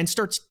 and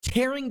starts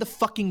tearing the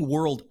fucking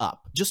world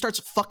up. Just starts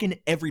fucking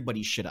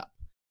everybody's shit up.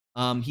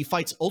 He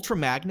fights Ultra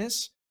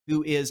Magnus,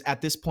 who is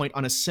at this point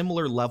on a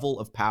similar level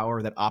of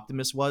power that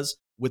Optimus was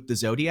with the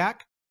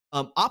Zodiac.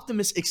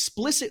 Optimus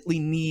explicitly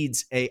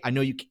needs I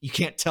know you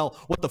can't tell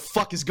what the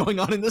fuck is going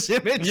on in this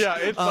image. Yeah,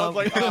 it sounds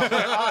like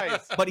my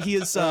eyes. But he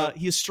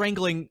is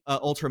strangling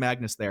Ultra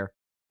Magnus there.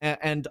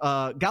 And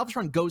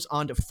Galvatron goes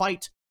on to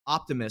fight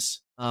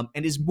Optimus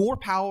and is more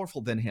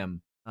powerful than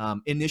him,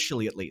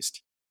 initially at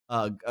least.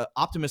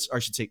 Optimus, or I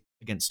should say,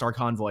 again, Star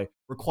Convoy,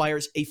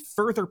 requires a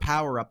further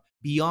power-up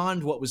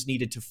beyond what was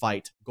needed to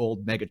fight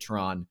Gold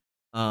Megatron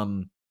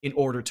in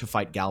order to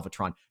fight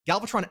Galvatron.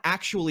 Galvatron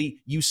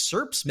actually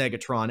usurps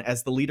Megatron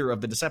as the leader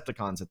of the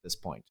Decepticons at this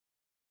point.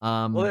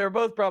 Well, they were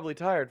both probably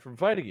tired from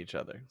fighting each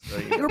other. So,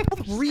 they were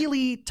both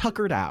really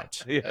tuckered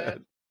out. Yeah.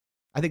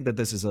 I think that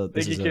this is a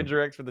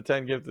Kindrex for the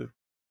 10 gifted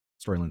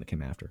storyline that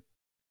came after.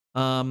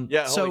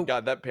 Yeah, so, holy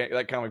God,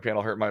 that comic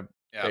panel hurt my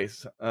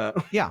face.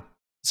 Yeah.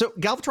 So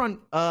Galvatron,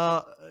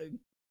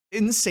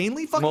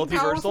 insanely fucking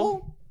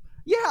powerful.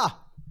 Yeah.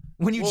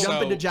 When you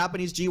jump into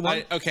Japanese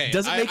G1,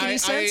 does it make any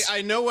sense?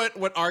 I know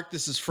what arc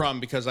this is from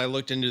because I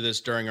looked into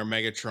this during our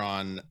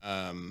Megatron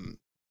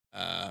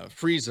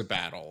Frieza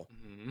battle.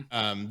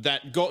 Mm-hmm.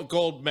 That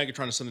Gold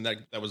Megatron is something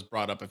that was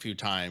brought up a few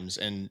times,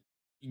 and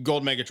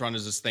Gold Megatron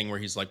is this thing where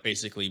he's like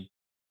basically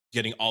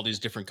getting all these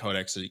different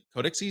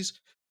codexes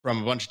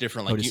from a bunch of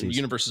different like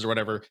universes or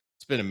whatever.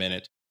 It's been a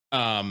minute.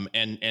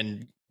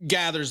 And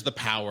gathers the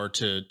power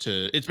to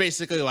it's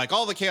basically like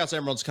all the Chaos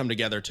Emeralds come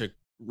together to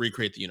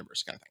recreate the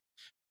universe kind of thing.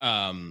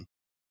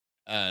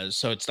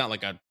 So it's not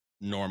like a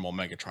normal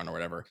Megatron or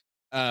whatever.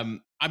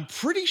 I'm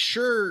pretty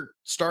sure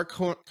Star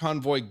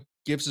Convoy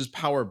gives his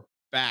power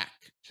back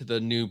to the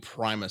new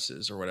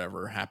Primuses or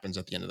whatever happens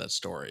at the end of that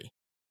story.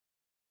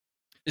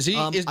 Is he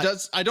I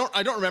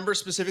don't remember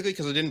specifically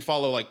because I didn't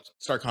follow like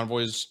Star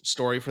Convoy's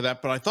story for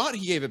that, but I thought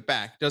he gave it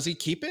back. Does he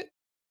keep it?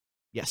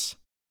 Yes.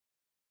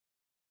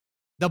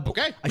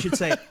 Okay. I should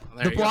say There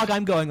the you go. blog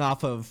I'm going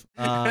off of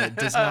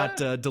does not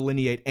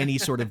delineate any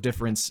sort of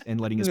difference in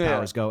letting his Yeah.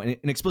 powers go, and it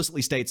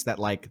explicitly states that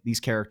like these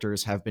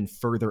characters have been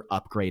further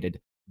upgraded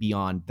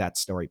beyond that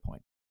story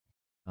point.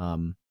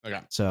 Okay. I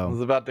was So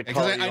about to call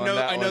Because you I on know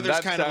that one. there's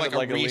That kind of like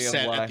sounded a Liam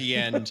reset lie. at the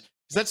end.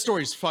 'Cause that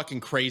story's fucking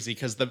crazy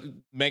because the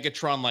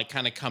Megatron like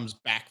kind of comes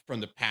back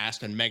from the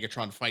past and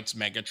Megatron fights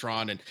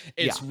Megatron, and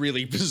it's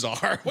really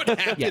bizarre what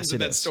happens Yes, in it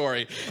that is.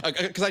 story.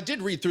 Because I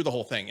did read through the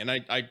whole thing, and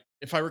I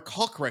if I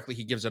recall correctly,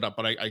 he gives it up,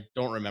 but I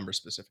don't remember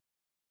specifically.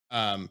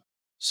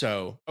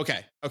 So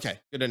okay,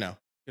 good to know.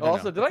 Good to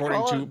Also, know. did I According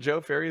call to, out Joe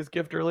Ferry's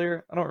gift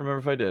earlier? I don't remember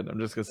if I did. I'm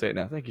just gonna say it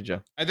now. Thank you,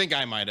 Joe. I think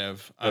I might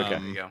have. Okay. There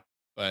you go.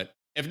 But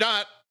if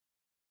not,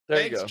 There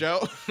thanks, you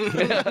go.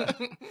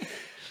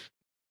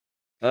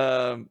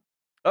 Joe.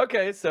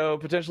 Okay, so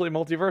potentially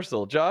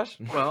multiversal. Josh?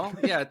 Well,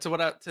 yeah. To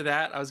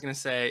that, I was gonna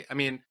say. I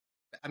mean,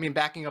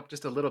 backing up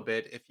just a little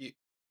bit.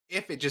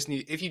 If you just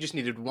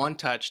needed one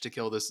touch to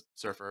kill this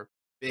surfer,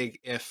 big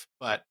if,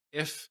 but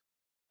if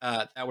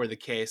that were the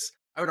case,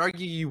 I would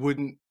argue he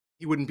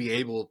wouldn't be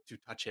able to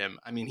touch him.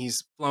 I mean,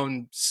 he's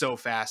flown so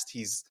fast.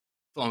 He's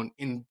flown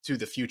into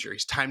the future.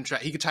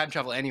 He could time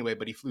travel anyway,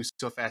 but he flew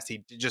so fast.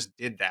 Just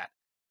did that.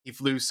 He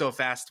flew so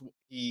fast.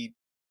 He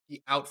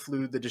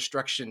outflew the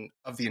destruction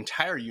of the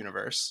entire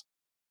universe.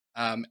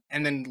 And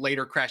then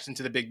later crashed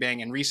into the Big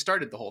Bang and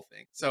restarted the whole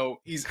thing.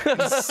 So he's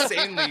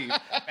insanely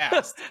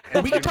fast.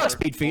 And We can talk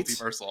speed feats.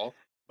 multiversal,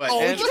 but Oh,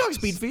 we and- can talk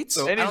speed feats.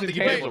 So And I he's don't think he'd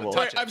be able intangible. to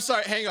touch Wait, it. I'm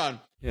sorry, hang on.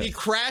 Yeah. He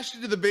crashed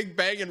into the Big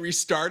Bang and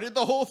restarted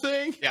the whole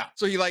thing? Yeah.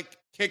 So he like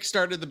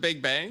kickstarted the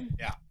Big Bang Give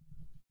it a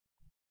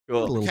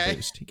Cool. little Okay.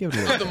 boost. He gave it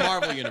a of little the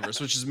Marvel universe,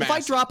 which is If I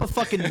massive. drop a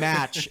fucking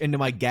match into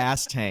my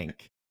gas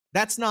tank,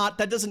 that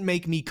doesn't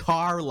make me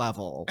car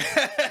level.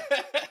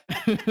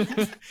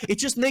 It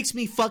just makes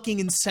me fucking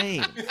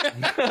insane.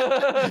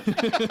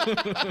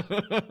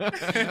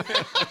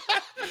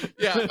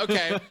 Yeah,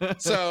 okay.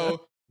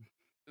 So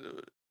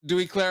do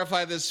we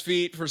clarify this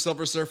feat for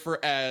Silver Surfer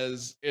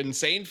as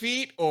insane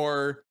feat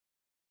or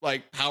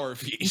like power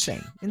feat?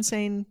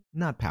 insane,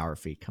 not power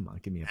feet. Come on,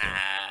 give me a break.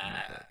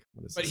 Ah.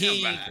 What is But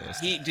this?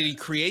 he did he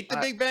create the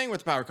Big Bang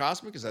with power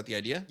cosmic? Is that the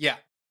idea? Yeah.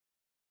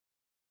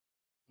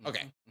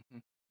 Okay.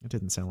 Mhm. It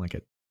didn't sound like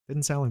it.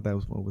 Didn't sound like that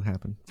was what would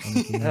happen.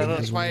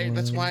 That's why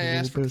I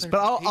asked for But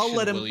I'll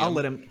let him. clarification, I'll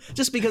let William. him.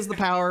 Just because the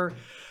power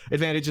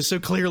advantage is so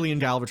clearly in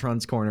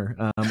Galvatron's corner,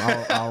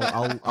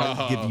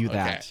 I'll give you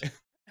that. Okay.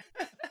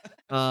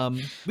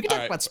 We can talk All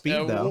right. about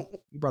speed though.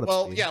 You brought up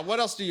Well, speed. yeah. What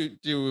else do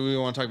we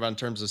want to talk about in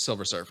terms of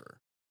Silver Surfer?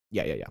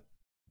 yeah.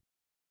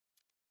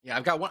 Yeah,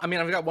 I've got one.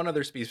 I've got one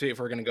other speed feat if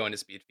we're going to go into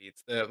speed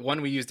feats. The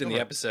one we used in the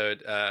Okay.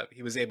 episode,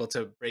 he was able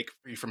to break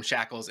free from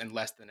shackles in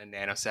less than a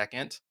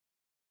nanosecond.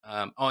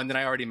 And then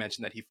I already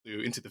mentioned that he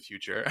flew into the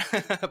future,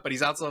 but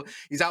he's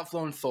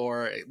outflown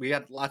Thor. We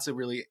had lots of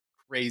really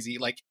crazy,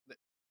 like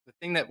the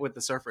thing that with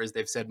the surfer is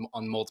they've said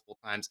on multiple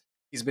times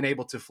he's been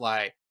able to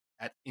fly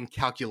at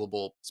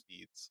incalculable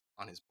speeds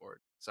on his board.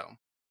 So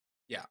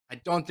yeah, I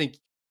don't think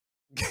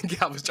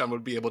Galvatron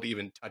would be able to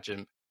even touch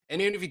him.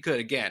 And even if he could,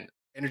 again,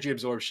 energy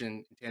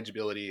absorption,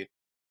 intangibility,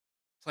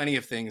 plenty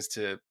of things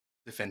to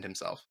defend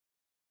himself.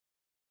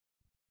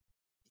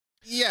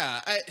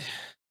 Yeah,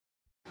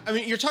 I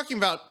mean, you're talking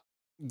about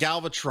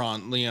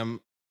Galvatron, Liam.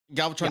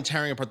 Galvatron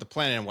tearing apart the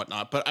planet and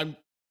whatnot, but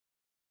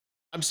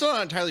I'm still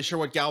not entirely sure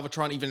what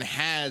Galvatron even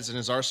has in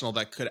his arsenal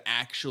that could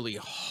actually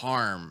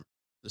harm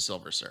the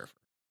Silver Surfer.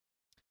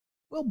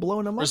 Well,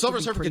 blowing him up. Or Silver would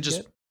be Surfer pretty could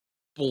just good.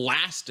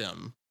 blast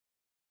him,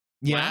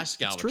 Yeah, blast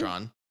that's true.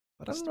 Galvatron.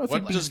 But I don't know if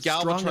What he'd be does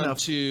strong Galvatron enough.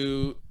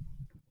 to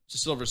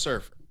Silver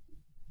Surfer?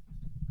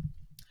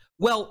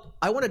 Well,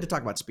 I wanted to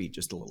talk about speed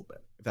just a little bit,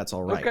 if that's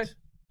all right. Okay.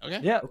 Okay,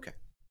 Yeah. Okay.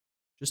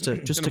 Just to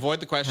Can avoid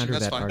the question. counter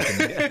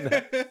That's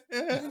that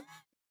fine.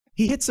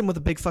 he hits him with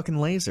a big fucking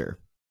laser,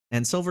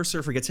 and Silver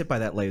Surfer gets hit by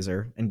that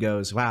laser and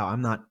goes, "Wow,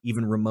 I'm not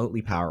even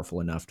remotely powerful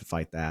enough to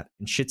fight that,"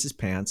 and shits his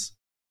pants,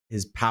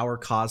 his power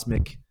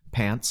cosmic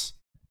pants,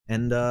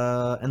 and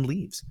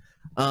leaves.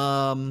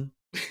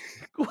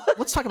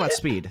 Let's talk about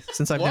speed,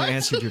 since I've now What?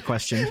 answered your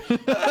question.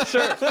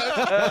 Sure.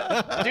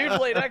 Dude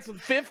played X with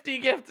 50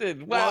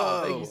 gifted.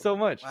 Wow. Thank you so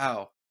much.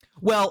 Wow.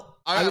 Well,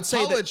 I would say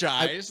that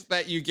apologize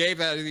that you gave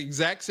that at the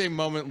exact same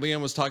moment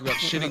Liam was talking about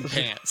shitting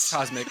pants.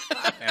 Cosmic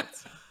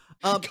pants.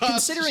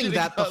 considering shitting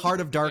that the cosmic Heart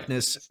of pants.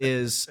 Darkness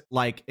is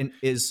like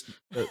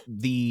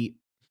the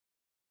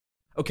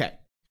okay.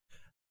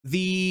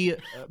 The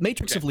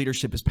Matrix of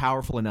Leadership is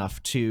powerful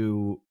enough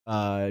to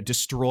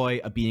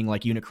destroy a being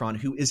like Unicron,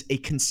 who is a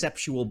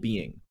conceptual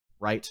being,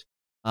 right?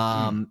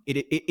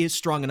 It is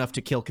strong enough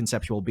to kill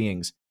conceptual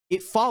beings.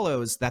 It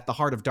follows that the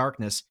Heart of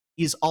Darkness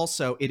is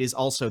also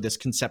this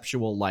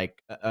conceptual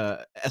like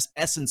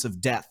essence of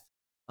death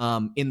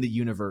in the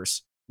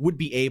universe would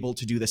be able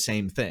to do the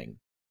same thing,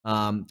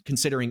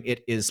 considering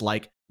it is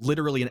like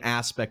literally an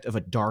aspect of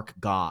a dark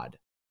god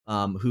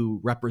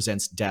who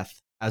represents death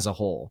as a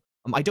whole.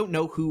 I don't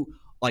know who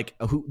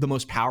the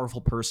most powerful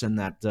person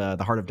that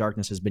the Heart of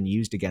Darkness has been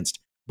used against,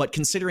 But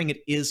considering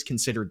it is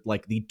considered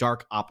like the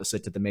dark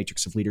opposite to the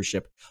matrix of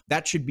leadership,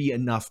 that should be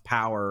enough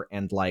power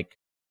and like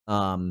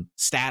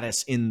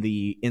status in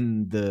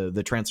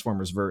the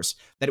Transformers verse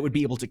that it would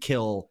be able to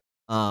kill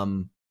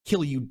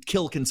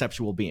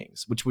conceptual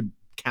beings, which would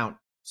count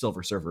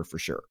Silver Surfer for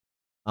sure.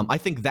 I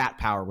think that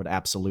power would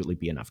absolutely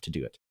be enough to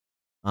do it.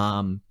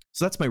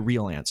 So that's my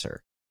real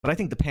answer. But I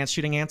think the pants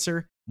shooting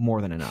answer,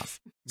 more than enough.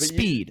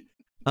 Speed.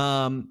 The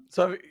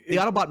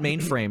Autobot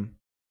mainframe.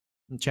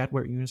 Chad,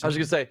 what were you going to say? I was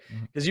going to say,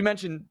 because you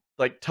mentioned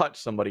like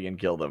touch somebody and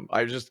kill them.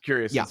 I was just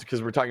curious,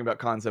 because we're talking about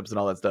concepts and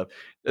all that stuff.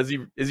 Is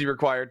he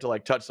required to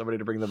like touch somebody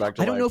to bring them back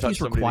to life? I don't know if touch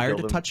he's required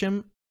to them? touch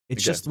him.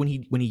 It's just when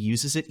he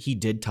uses it, he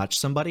did touch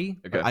somebody.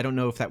 Okay. I don't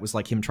know if that was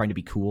like him trying to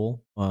be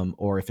cool,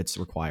 or if it's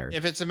required.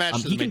 If it's a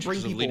match to he the can bring matrix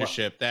of people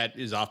leadership, that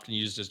is often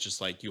used as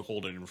just like you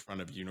hold it in front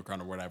of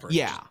Unicron or whatever.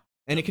 Yeah,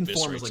 and it can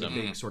form as eviscerates like a them.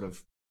 big sort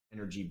of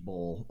energy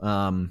bowl.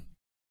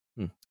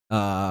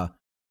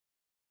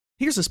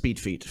 Here's a speed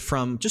feat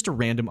from just a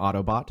random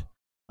Autobot.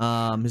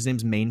 His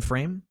name's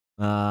Mainframe.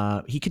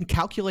 He can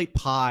calculate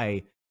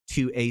pi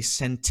to a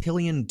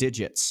centillion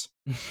digits,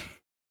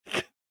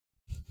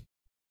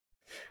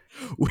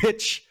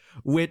 which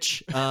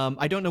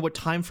I don't know what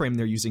time frame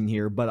they're using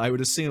here, but I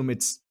would assume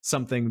it's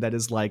something that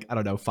is like, I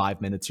don't know, 5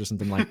 minutes or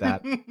something like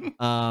that.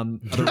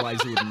 Otherwise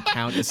it wouldn't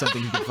count as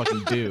something you could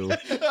fucking do.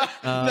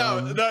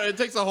 No, it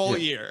takes a whole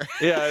year.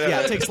 Yeah.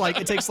 It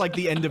takes like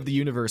the end of the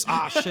universe.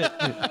 Ah, shit.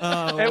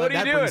 Oh, Hey, what are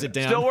that you brings doing? it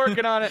down. Still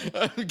working on it.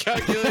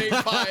 Calculate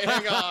pi.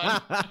 Hang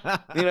on.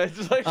 It's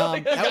just like that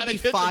would Gotta be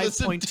get to the 5.28.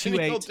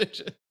 centennial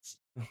digits.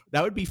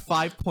 That would be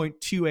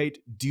 5.28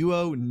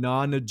 duo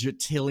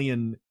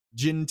nonagetillion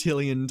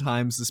gintillion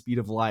times the speed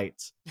of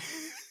light.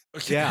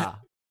 Okay. Yeah.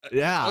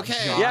 Okay.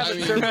 God. yeah, I the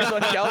mean- term is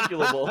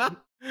uncalculable.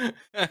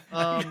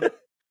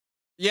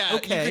 Yeah,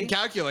 Okay. you can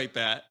calculate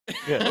that.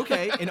 Yeah.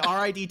 Okay, in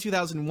RID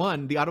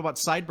 2001, the Autobot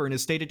Sideburn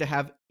is stated to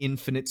have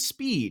infinite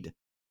speed.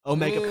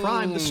 Omega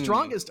Prime, the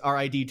strongest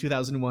RID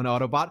 2001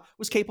 Autobot,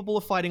 was capable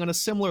of fighting on a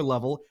similar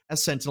level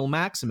as Sentinel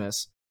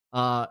Maximus,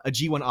 a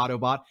G1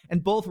 Autobot,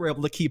 and both were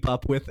able to keep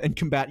up with and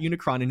combat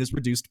Unicron in his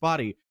reduced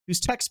body, whose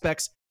tech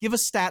specs give a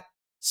stat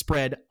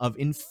spread of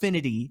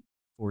infinity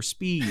for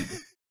speed.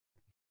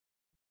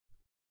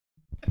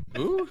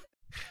 Ooh.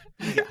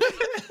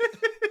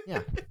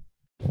 Yeah.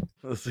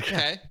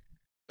 Okay.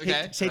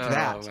 Okay. Take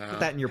that. Oh, wow. Put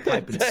that in your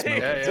pipe and smoke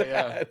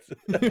it.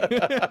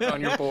 Yeah.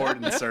 On your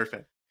board and surf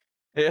it.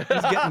 Yeah.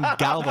 He's getting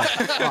Galva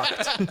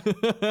fucked.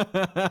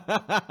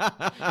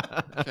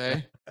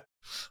 Okay.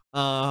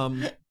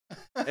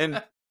 and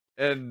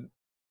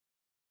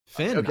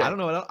Finn, Okay. I don't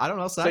know what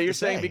else. so you're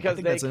saying because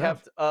they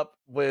kept up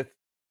with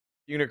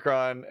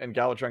Unicron and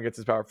Galvatron gets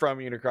his power from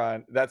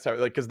Unicron, that's how,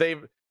 like, because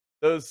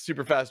those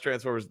super fast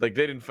Transformers, like,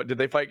 did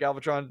they fight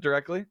Galvatron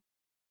directly?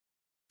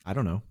 I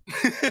don't know.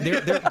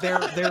 They're I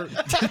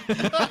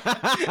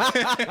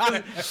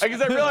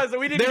guess I realized that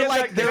we didn't They're get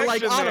like- that they're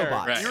like connection there.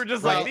 Autobots. You were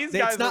just Right. like, these It's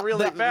guys not- are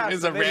really that- fast.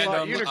 It's a and they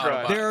fought random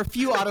Unicron. Autobot. there are a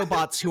few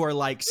Autobots who are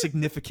like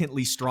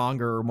significantly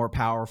stronger or more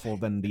powerful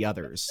than the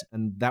others,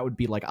 and that would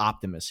be like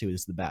Optimus, who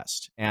is the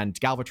best, and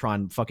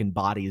Galvatron fucking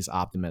bodies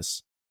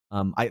Optimus.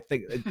 I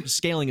think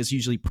scaling is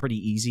usually pretty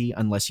easy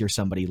unless you're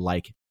somebody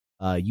like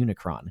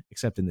Unicron,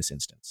 except in this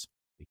instance.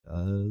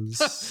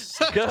 Because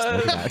Because I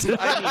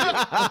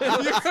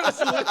You guys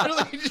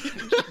literally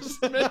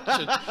just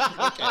mentioned.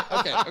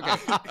 Okay.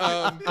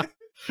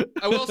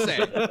 I will say,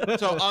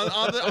 so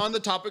on the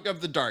topic of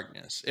the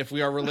darkness, if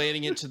we are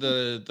relating it to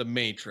the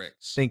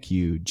Matrix, Thank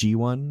you,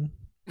 G1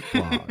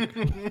 blog.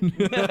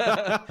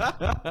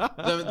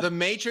 the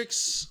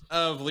Matrix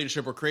of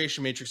leadership or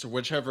creation matrix or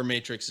whichever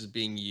matrix is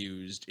being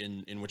used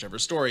in whichever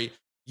story,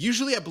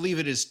 usually I believe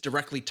it is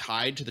directly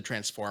tied to the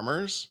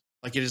Transformers.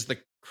 Like it is the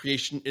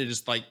creation, it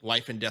is like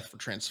life and death for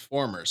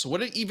Transformers. So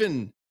would it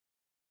even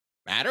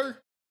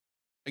matter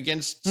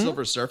against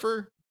Silver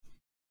Surfer?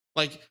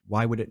 Like,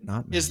 Why would it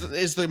not matter?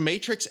 is the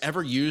Matrix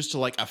ever used to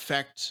like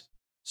affect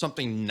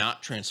something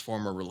not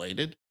Transformer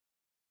related?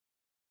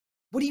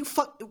 What do you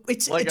fuck?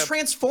 It's Like a a-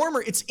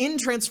 Transformer. It's in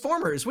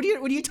Transformers. What are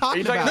you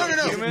talking talking about?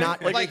 about No. human?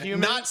 Not, Like a Like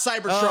human? not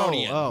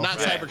Cybertronian, Oh, not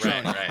right,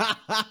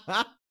 Cybertronian.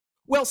 right.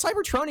 Well,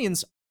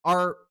 Cybertronians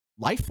are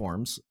life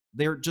forms.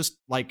 They're just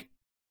like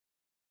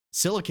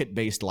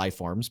silicate-based life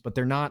forms, but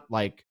they're not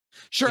like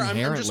Sure, I'm just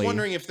inherently-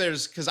 wondering if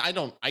there's because I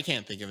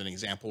can't think of an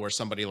example where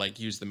somebody like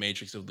used the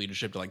Matrix of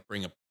leadership to like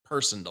bring a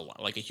person to life,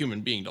 like a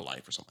human being to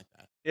life or something like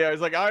that. Yeah,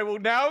 he's like, I will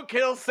now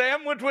kill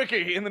Sam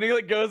Witwicky. And then he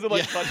like goes and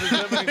like Yeah. touches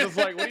him and he's just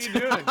like, what are you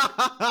doing?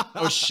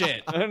 Oh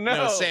shit! No.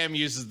 No, Sam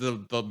uses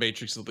the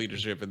Matrix of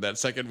leadership in that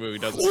second movie.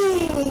 Doesn't?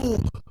 Ooh!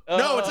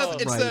 No, it's Oh,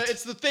 not, Right.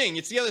 it's the thing.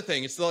 It's the other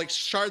thing. It's the like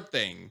shard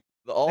thing.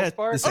 the Allspark?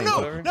 the Oh same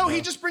no, thing. no,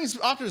 he just brings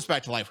Optimus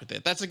back to life with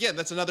it. That's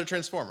another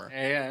Transformer.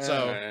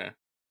 So-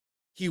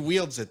 He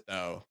wields it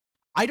though.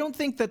 I don't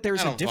think that there's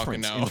I a don't fucking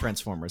difference in know.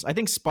 Transformers. I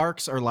think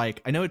sparks are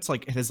like, I know it's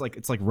like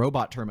it's like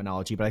robot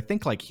terminology, but I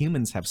think like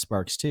humans have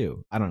sparks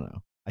too. I don't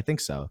know. I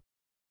think so.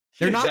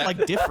 They're not That-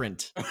 like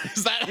different.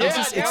 Is that Yeah, It's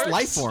just it's Dark.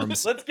 life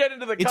forms. Let's get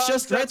into the It's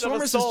just concept of a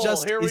Transformers is soul.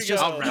 just- Here we it's go.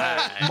 just- All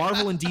right.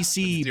 Marvel and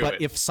DC, Let's do but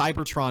it. if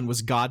Cybertron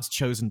was God's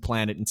chosen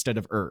planet instead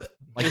of Earth.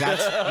 Like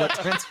that's what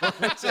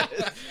Transformers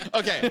is.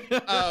 Okay.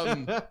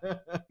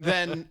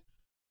 Then,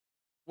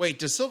 wait,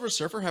 does Silver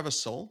Surfer have a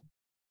soul?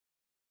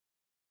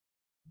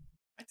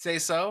 I'd say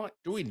so. I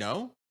Do we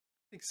know?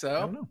 think I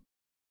don't so. know.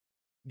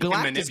 can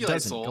Galactus manipulate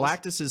doesn't. souls.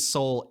 Galactus's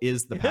soul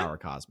is the power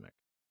cosmic.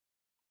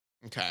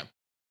 Okay.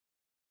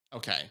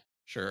 Okay.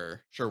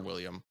 Sure,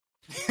 William.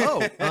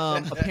 Oh,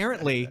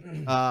 apparently,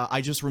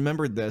 I just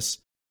remembered this.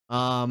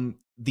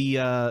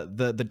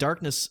 The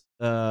darkness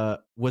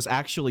was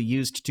actually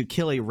used to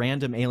kill a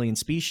random alien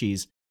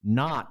species,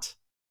 not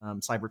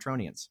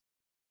Cybertronians.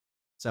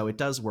 So it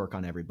does work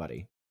on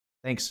everybody.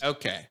 Thanks,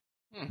 Okay.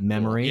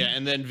 memory. Yeah,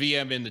 and then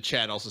VM in the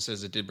chat also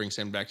says it did bring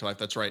Sam back to life.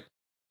 That's right.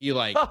 He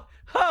like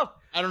Oh,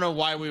 I don't know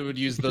why we would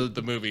use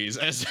the movies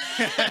as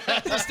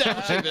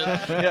establishing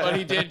this, but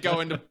he did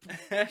go into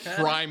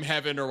prime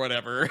heaven or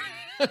whatever.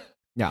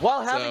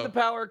 while having So- the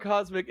power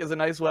cosmic is a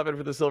nice weapon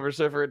for the Silver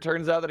Surfer, it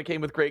turns out that it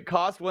came with great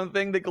cost. One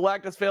thing that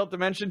Galactus failed to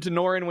mention to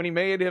Norrin when he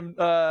made him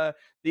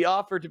the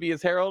offer to be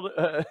his herald,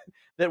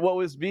 that what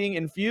was being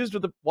infused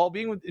with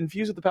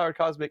infused with the power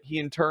cosmic, he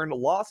in turn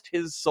lost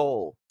his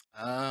soul.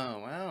 Oh,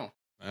 wow.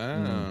 Oh.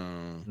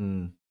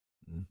 Mm.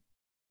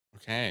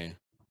 Okay.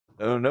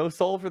 Oh, no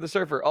soul for the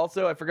Surfer.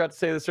 Also, I forgot to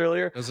say this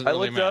earlier. Doesn't I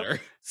really looked up.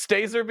 matter.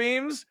 Staser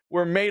beams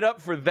were made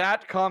up for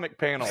that comic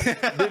panel.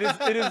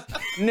 It is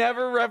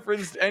never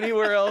referenced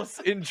anywhere else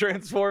in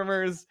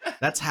Transformers.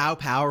 That's how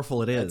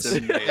powerful it is. That's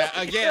amazing.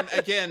 Yeah,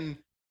 again,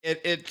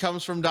 it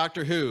comes from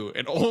Doctor Who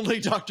and only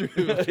Doctor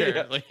Who Yeah.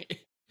 apparently.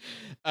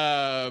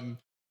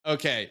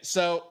 Okay,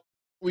 so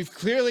we've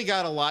clearly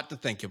got a lot to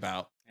think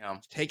about. Yeah.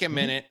 Take a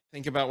minute,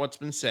 think about what's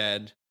been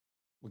said.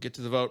 We'll get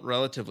to the vote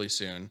relatively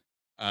soon.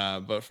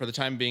 But for the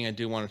time being, I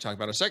do want to talk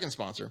about our second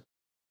sponsor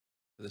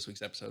for this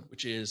week's episode,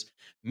 which is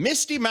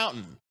Misty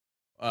Mountain.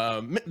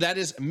 That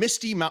is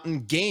Misty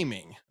Mountain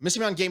Gaming. Misty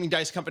Mountain Gaming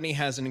Dice Company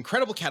has an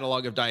incredible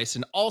catalog of dice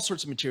in all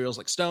sorts of materials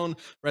like stone,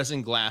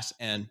 resin, glass,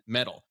 and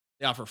metal.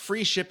 They offer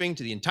free shipping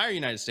to the entire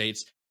United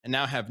States and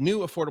now have new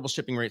affordable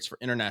shipping rates for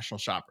international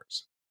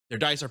shoppers. Their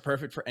dice are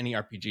perfect for any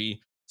RPG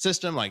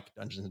system like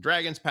Dungeons and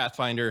Dragons,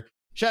 Pathfinder,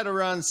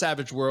 Shadowrun,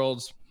 Savage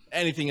Worlds,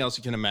 anything else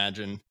you can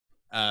imagine.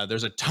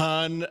 There's a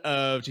ton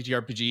of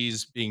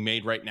TTRPGs being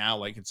made right now.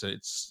 Like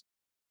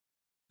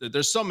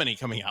there's so many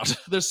coming out.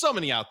 There's so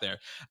many out there,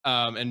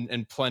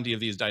 and plenty of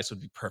these dice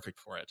would be perfect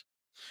for it.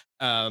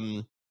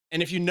 And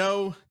if you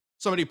know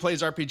somebody who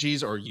plays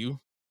RPGs or you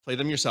play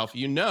them yourself,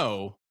 you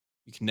know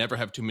you can never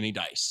have too many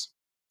dice.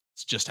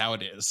 It's just how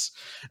it is.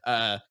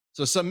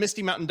 So some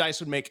Misty Mountain dice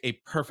would make a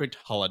perfect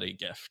holiday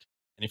gift.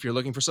 And if you're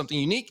looking for something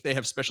unique, they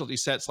have specialty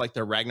sets like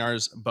their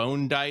Ragnar's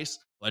Bone dice,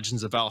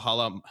 Legends of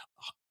Valhalla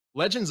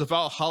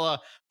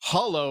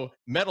Hollow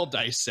Metal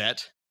Dice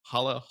Set.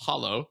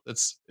 Hollow.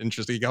 That's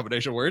interesting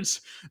combination of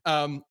words.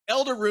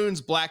 Elder Runes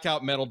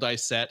Blackout Metal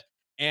Dice Set,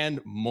 and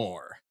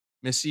more.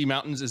 Misty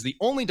Mountains is the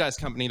only dice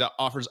company that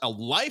offers a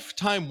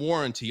lifetime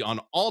warranty on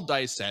all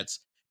dice sets,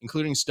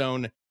 including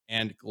stone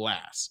and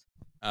glass.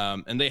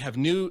 And they have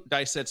new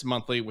dice sets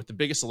monthly with the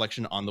biggest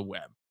selection on the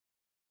web.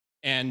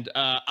 And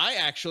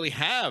I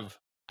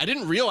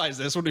didn't realize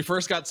this when we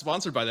first got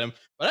sponsored by them,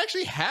 but I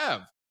actually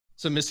have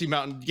some Misty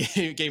Mountain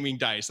gaming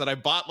dice that I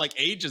bought like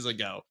ages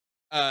ago.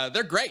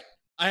 They're great.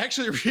 I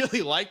actually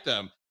really like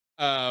them.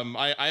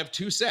 I have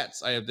two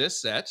sets. I have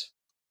this set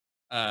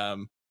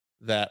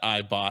that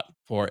I bought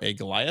for a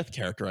Goliath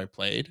character I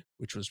played,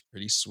 which was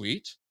pretty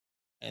sweet.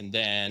 And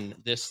then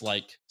this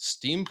like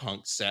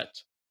steampunk set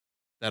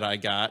that I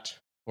got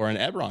for an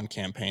Ebron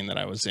campaign that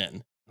I was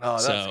in. Oh,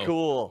 that's So-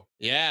 cool.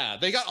 Yeah,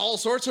 they got all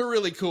sorts of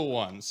really cool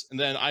ones. And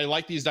then I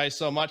like these dice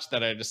so much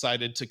that I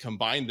decided to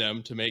combine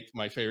them to make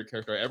my favorite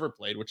character I ever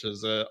played, which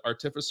is a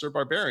Artificer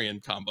Barbarian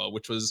combo,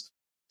 which does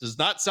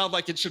not sound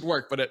like it should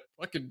work, but it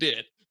fucking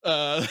did.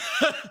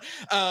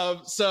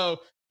 So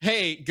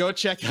hey, go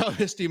check out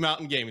Misty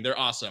Mountain Gaming. They're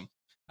awesome.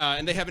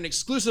 And they have an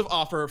exclusive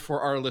offer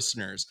for our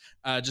listeners.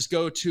 Just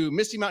go to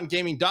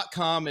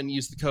mistymountaingaming.com and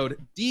use the code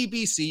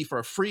DBC for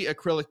a free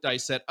acrylic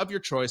dice set of your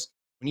choice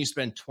when you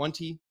spend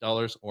 $20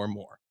 or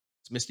more.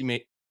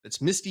 It's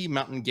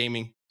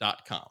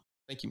mistymountaingaming.com.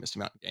 Thank you, Misty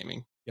Mountain Gaming.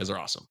 You guys are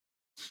awesome.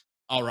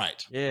 All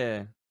right.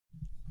 Yeah.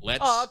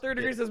 Let's Oh, Third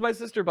Degree says my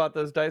sister bought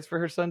those dice for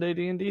her Sunday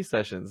D&D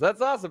sessions.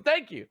 That's awesome.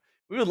 Thank you.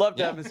 We would love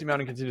to have Yeah. Misty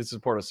Mountain continue to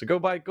support us. So go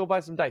buy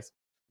some dice.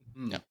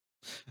 Hmm. Yeah.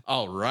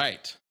 All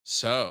right.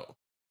 So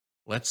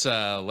let's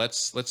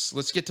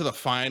get to the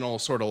final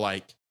sort of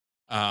like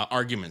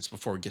arguments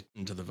before we get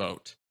into the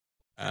vote.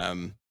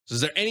 So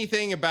is there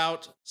anything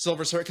about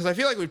Silver Surfer? Because I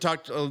feel like we've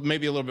talked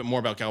maybe a little bit more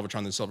about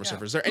Galvatron than Silver Yeah.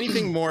 Surfer. Is there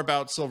anything more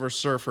about Silver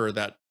Surfer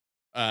that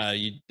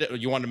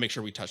you wanted to make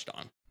sure we touched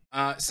on?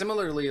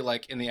 Similarly,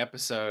 like in the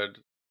episode,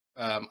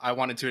 I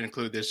wanted to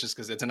include this just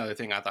because it's another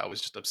thing I thought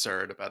was just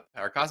absurd about the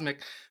Power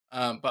Cosmic.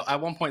 But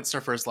at one point,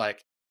 Surfer's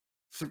like,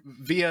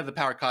 via the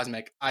Power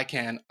Cosmic, I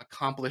can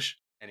accomplish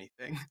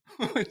anything,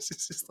 which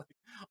is just like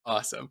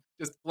awesome.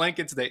 Just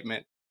blanket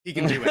statement. He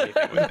can do anything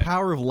With with the it.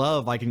 power of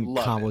love, I can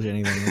Love accomplish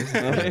anything.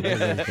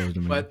 This is close to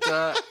me.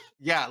 But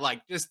yeah,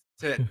 like just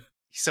to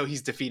so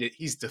he's defeated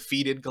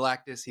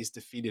Galactus, he's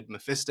defeated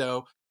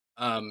Mephisto.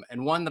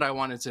 And one that I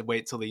wanted to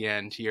wait till the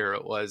end here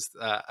was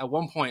at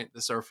one point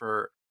the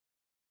Surfer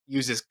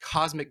uses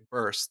cosmic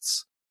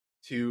bursts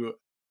to,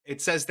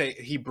 it says that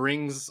he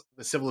brings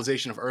the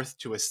civilization of Earth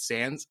to a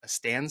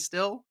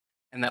standstill,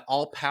 and that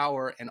all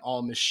power and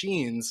all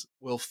machines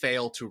will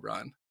fail to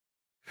run.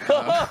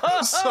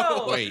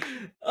 So Wait.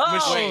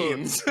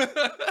 machines.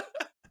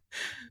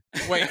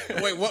 Wait,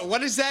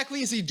 what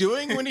exactly is he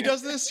doing when he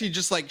does this? He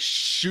just like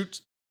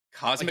shoots.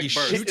 Cosmic he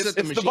bursts. shoots at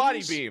the It's the body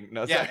machines? beam.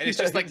 No, Yeah, sorry. and it's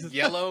just like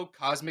yellow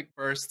cosmic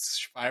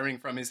bursts firing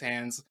from his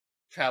hands,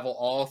 travel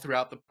all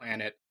throughout the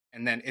planet,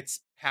 and then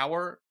its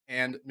power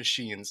and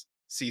machines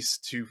cease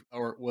to,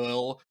 or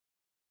will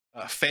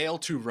fail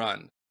to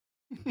run.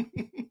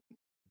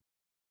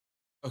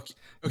 Okay.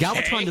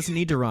 Galvatron doesn't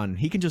need to run.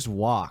 He can just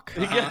walk.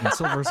 Uh-huh. And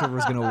Silver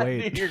Surfer's gonna I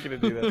wait. knew you were gonna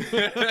do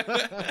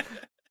that.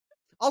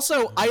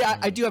 Also,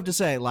 I do have to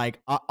say, like,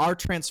 are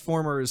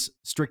Transformers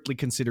strictly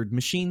considered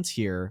machines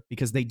here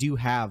because they do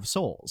have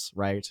souls,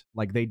 right?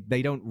 Like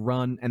they don't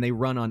run, and they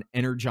run on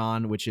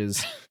energon, which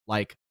is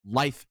like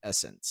life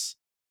essence.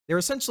 They're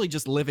essentially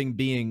just living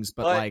beings,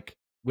 but But- like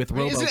with I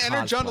mean, robo isn't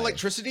energon cosplay.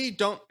 electricity?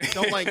 Don't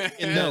like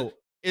in No,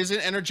 isn't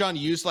energon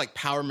used like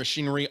power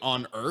machinery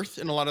on Earth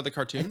in a lot of the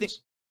cartoons?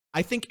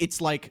 I think it's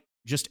like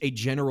just a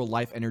general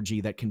life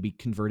energy that can be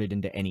converted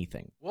into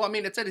anything. Well, I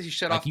mean, it said he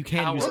shut Like off you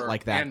can use it power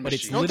like that, and but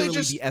it's machines. Don't they literally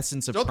just- the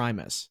essence of don't-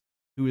 Primus,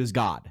 who is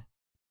God.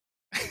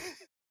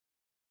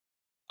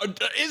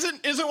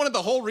 Isn't one of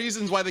the whole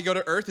reasons why they go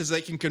to Earth is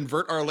they can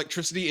convert our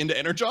electricity into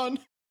energon?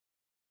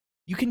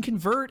 You can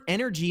convert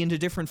energy into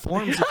different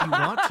forms if you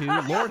want to.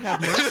 Lord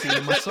have mercy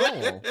on my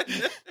soul.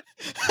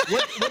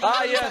 What Ah,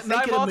 does yes, that make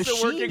I'm it a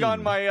also working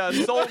on machine?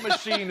 my soul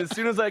machine. As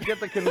soon as I get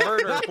the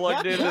converter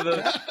plugged into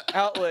the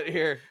outlet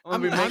here,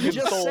 I'm gonna be I'm making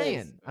just souls.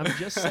 saying. I'm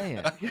just saying.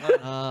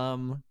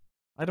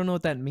 I don't know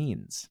what that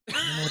means. I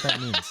don't know what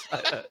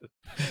that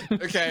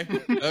means.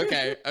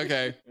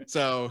 Okay.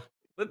 So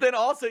But then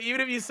also,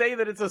 even if you say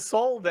that it's a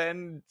soul,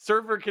 then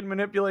Surfer can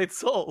manipulate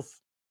souls.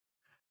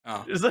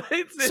 Oh. So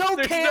there's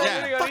can no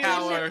Yeah. winning on fucking-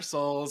 either. Power,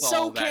 souls, So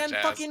all that can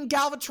jazz. fucking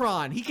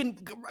Galvatron. He can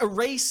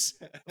erase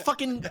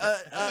fucking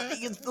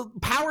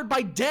powered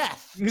by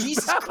death.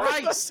 Jesus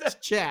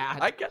Christ,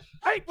 Chad.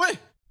 wait.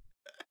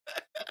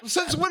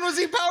 Since when was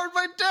he powered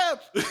by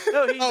death?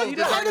 No, he The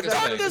does. Heart of darkness.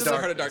 Darkness. The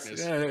Heart of Darkness.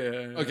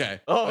 Yeah.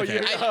 Okay. Oh,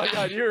 okay. oh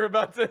God, you're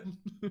about to.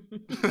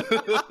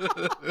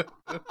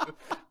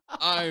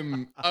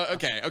 I'm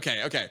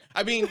okay.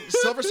 I mean,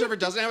 Silver Surfer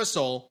doesn't have a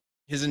soul.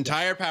 His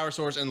entire power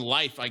source and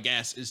life, I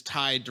guess, is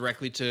tied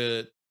directly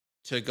to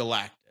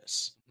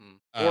Galactus.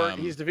 Or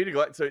he's defeated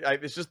Galactus. So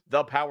it's just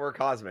the power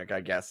cosmic,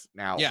 I guess.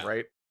 Now, Yeah.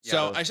 right?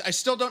 So Yeah. I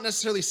still don't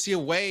necessarily see a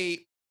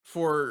way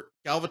for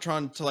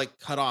Galvatron to like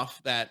cut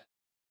off that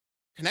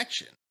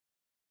connection.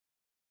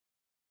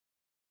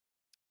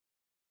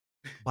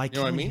 By You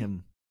know what I killing mean?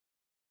 him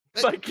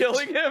By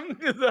killing him.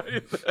 Is that what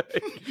you're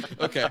saying?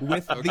 Okay.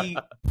 with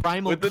the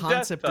primal With the death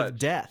concept of touch.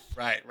 death.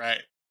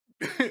 Right.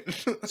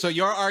 So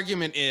your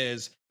argument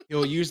is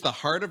he'll use the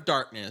Heart of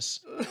Darkness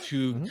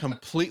to Mhm.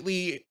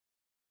 completely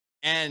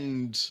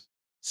end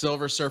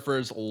Silver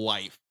Surfer's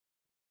life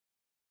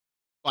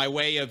by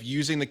way of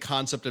using the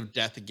concept of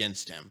death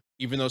against him,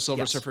 even though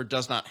Silver Yes. Surfer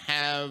does not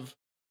have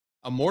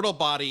a mortal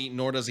body,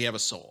 nor does he have a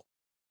soul.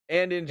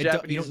 And in You don't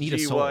Japanese need a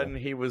G1, soul.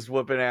 he was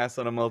whooping ass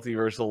on a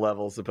multiversal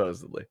level,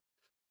 supposedly.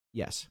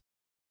 Yes.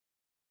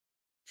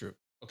 True.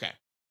 Okay.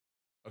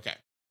 What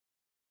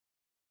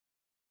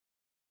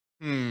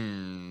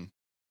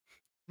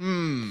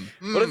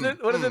What is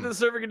it? What is it the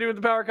server can do with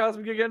the power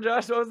cosmic again,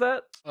 Josh? What was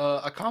that?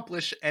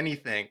 Accomplish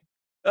anything.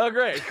 Oh,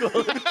 great. Cool.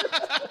 All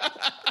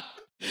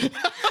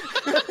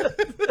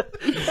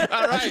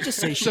I right. should just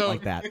say shit so,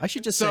 like that. I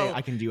should just so, say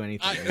I can do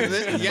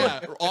anything.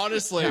 yeah,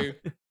 honestly,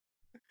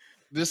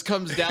 this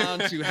comes down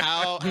to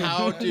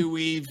how do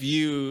we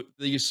view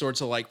these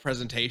sorts of like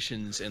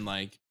presentations and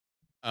like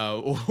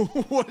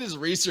what is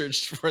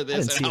researched for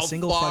this didn't and see a how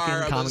single far fucking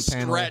of a comic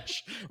panel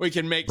stretch we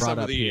can make brought some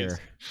of up these. here.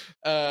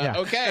 Yeah.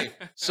 Okay,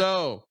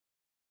 so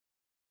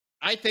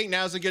I think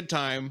now's a good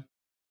time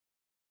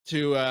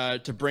to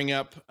bring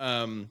up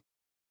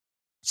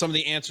some of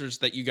the answers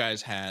that you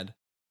guys had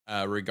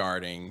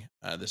regarding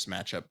this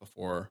matchup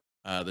before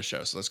the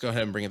show. So let's go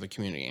ahead and bring up the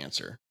community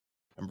answer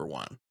number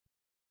 1.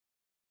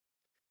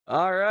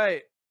 All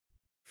right.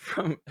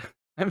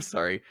 I'm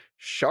sorry,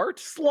 Shart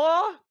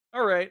Slaw?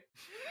 All right.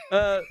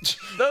 Those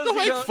Don't who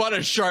make don't... fun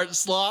of Shart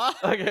Slaw.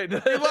 Okay.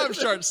 I love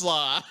Shart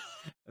Slaw.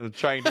 I'm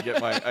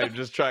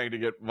just trying to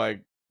get my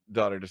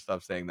daughter to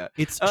stop saying that.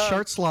 It's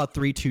Shartslaw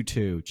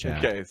 322,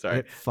 Chad. Okay, sorry.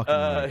 Get fucking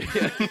right.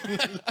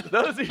 Yeah.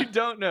 Those of you who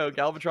don't know,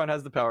 Galvatron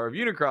has the power of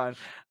Unicron,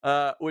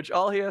 which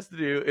all he has to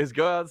do is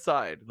go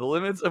outside, the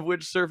limits of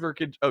which Surfer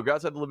can. Oh, go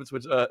outside the limits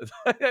which. I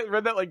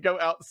read that like go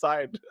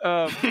outside.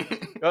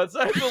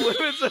 outside the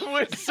limits of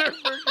which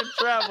Surfer can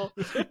travel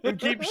and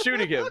keep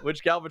shooting him,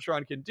 which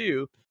Galvatron can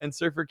do, and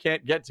Surfer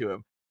can't get to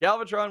him.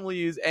 Galvatron will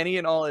use any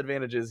and all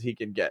advantages he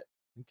can get.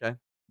 Okay.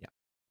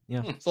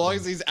 Yeah. As long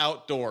as he's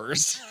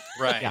outdoors.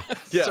 Right. Yeah.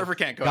 Yeah. Surfer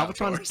can't go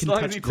Galvatron outdoors. As can long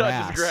touch as he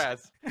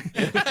grass.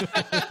 touches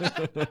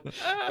grass.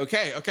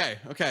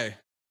 Okay.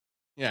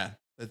 Yeah.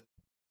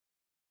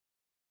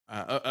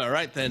 All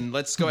right, then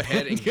let's go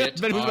ahead and get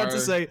Ben was about to our-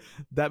 say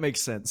that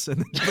makes sense,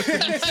 and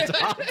then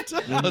stopped.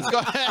 Let's go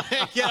ahead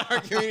and get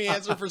our community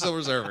answer for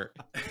Silver Surfer.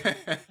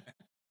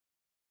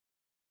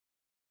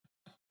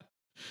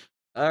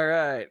 All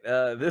right.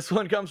 This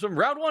one comes from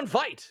round 1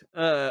 fight.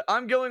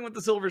 I'm going with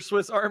the Silver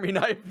Swiss Army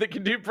knife that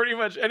can do pretty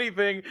much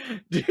anything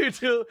due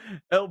to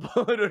El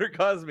Poder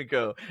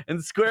Cosmico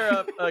and square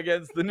up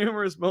against the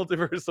numerous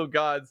multiversal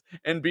gods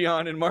and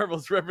beyond in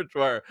Marvel's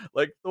repertoire,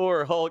 like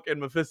Thor, Hulk,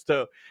 and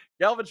Mephisto.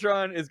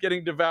 Galvatron is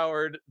getting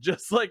devoured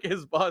just like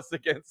his boss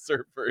against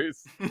Surfers.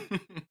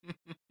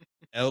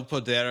 El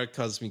Poder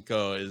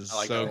Cosmico is I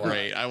like so that a lot.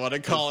 great. I want to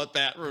call it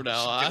that, Get Runel.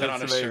 that on a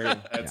That's shirt.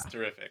 amazing. That's Yeah.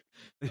 terrific.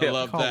 I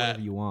love Call it that.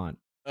 whatever you want.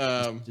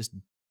 Just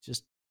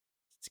it's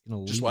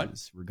gonna Just lose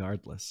what?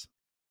 regardless.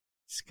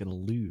 It's gonna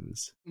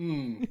lose.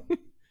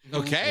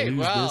 Okay, Lose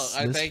well, this-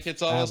 I this think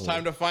it's almost battle.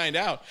 time to find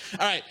out.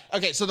 All right,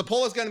 okay, so the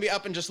poll is going to be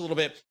up in just a little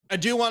bit. I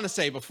do want to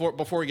say before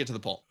we get to the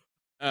poll,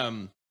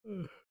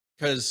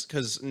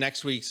 because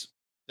next week's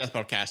Death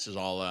Battle cast is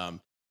all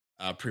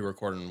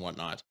pre-recorded and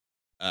whatnot.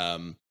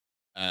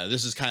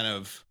 This is kind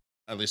of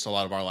at least a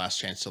lot of our last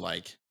chance to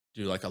like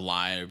do like a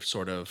live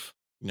sort of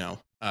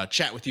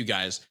chat with you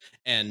guys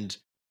and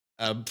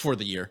for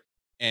the year.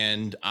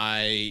 And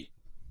I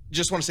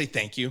just want to say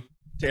thank you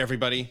to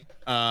everybody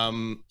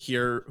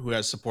here who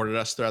has supported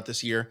us throughout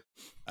this year,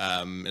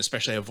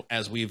 especially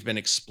as we've been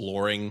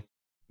exploring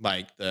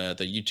like the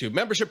YouTube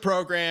membership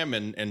program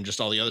and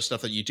just all the other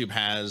stuff that YouTube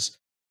has,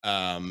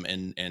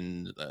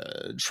 and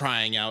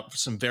trying out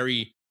some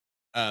very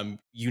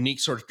unique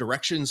sort of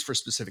directions for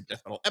specific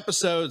Death Battle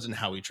episodes and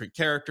how we treat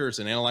characters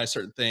and analyze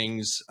certain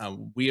things.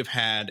 We have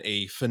had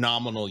a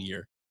phenomenal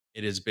year.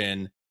 It has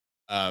been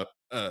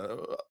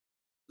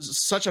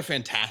such a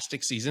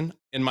fantastic season,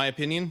 in my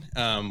opinion,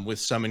 with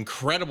some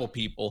incredible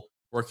people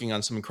working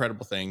on some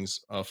incredible things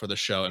for the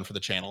show and for the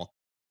channel.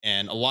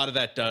 And a lot of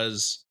that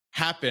does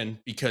happen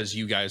because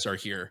you guys are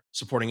here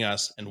supporting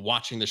us and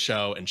watching the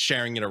show and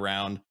sharing it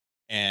around.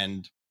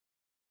 And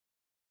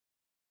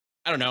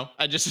I don't know,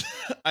 I just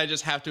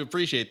have to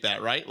appreciate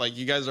that, right? Like,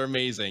 you guys are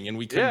amazing, and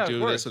we couldn't Yeah, of do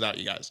course. this without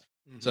you guys.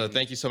 So Mhm.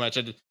 thank you so much.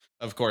 And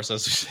of course,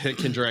 as we said,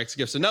 Kinderex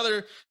gifts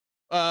another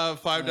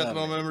 5 Death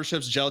Battle man.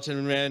 memberships.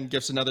 Gelatin Man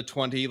gifts another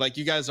 20. Like,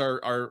 you guys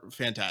are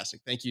fantastic.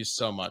 Thank you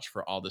so much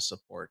for all the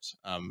support.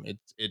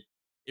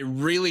 It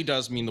really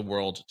does mean the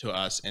world to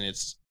us, and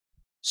it's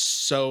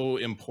so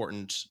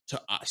important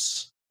to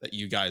us that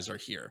you guys are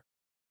here.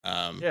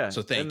 Yeah,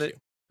 So thank and you.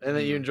 And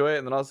that you enjoy it.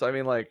 And then also, I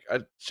mean, like, I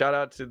shout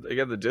out to,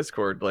 again, the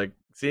Discord, like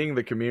seeing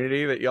the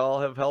community that y'all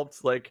have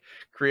helped like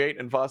create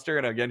and foster.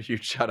 And again,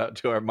 huge shout out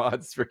to our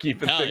mods for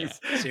keeping Hell things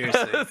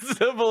Seriously.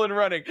 simple and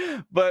running.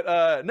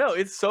 But no,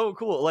 it's so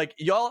cool. Like,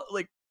 y'all,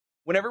 like,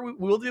 whenever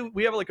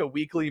we have like a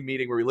weekly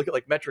meeting where we look at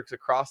like metrics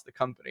across the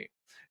company.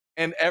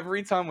 And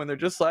every time when they're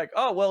just like,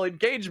 oh, well,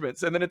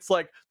 engagements, and then it's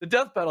like the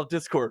Death Battle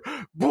Discord,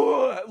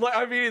 like,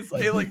 I mean, it's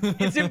like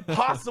it's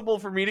impossible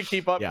for me to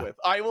keep up Yeah. with.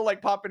 I will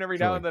like pop in every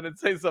now and then and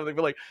say something,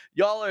 but like,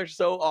 y'all are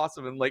so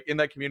awesome and like in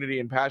that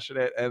community and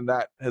passionate, and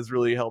that has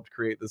really helped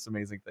create this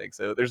amazing thing.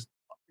 So there's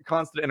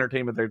constant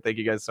entertainment there. Thank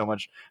you guys so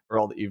much for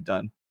all that you've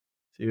done.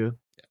 To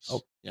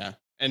Yes. Yeah.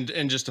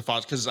 And just to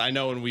follow, because I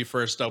know when we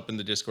first opened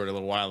the Discord a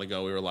little while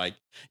ago, we were like,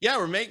 yeah,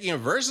 we're making a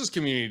versus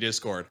community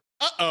Discord.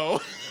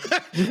 Uh-oh.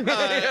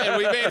 And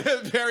we made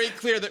it very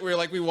clear that we're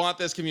like, we want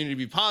this community to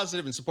be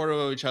positive and supportive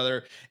of each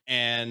other.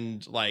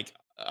 And like,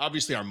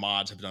 obviously our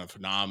mods have done a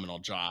phenomenal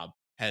job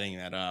heading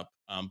that up.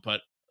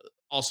 But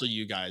also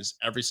you guys,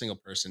 every single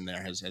person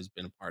there has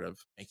been a part of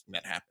making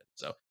that happen.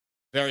 So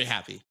very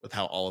happy with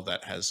how all of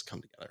that has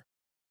come together.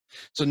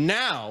 So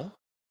now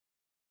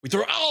we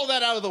throw all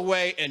that out of the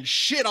way and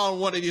shit on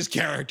one of these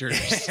characters.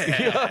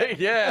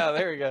 yeah,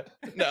 there we go.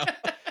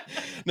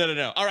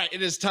 No. All right,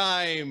 it is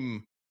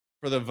time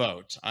for the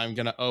vote. I'm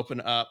gonna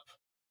open up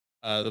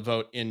the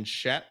vote in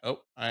chat. Oh,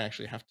 I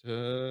actually have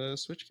to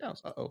switch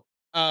accounts.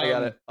 I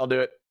got it. I'll do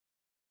it.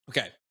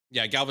 Okay.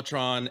 Yeah,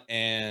 Galvatron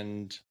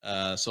and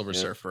Silver Yeah.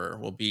 Surfer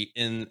will be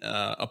in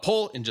a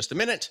poll in just a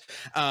minute.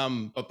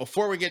 But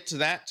before we get to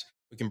that,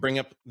 we can bring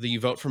up the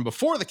vote from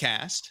before the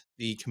cast,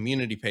 the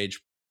community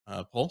page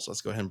poll. So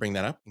let's go ahead and bring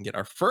that up and get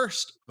our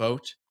first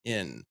vote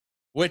in,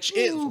 which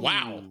is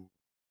wow.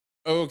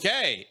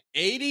 Okay,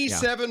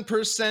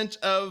 87%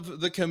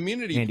 of the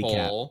community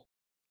Handicap. poll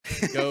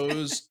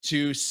goes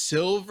to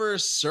Silver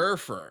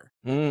Surfer.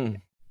 You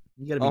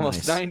gotta be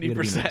Almost nice. You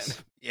gotta be 90%.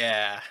 nice.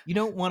 Yeah. You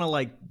don't want to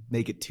like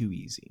make it too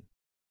easy.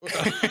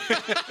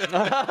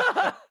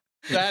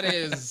 That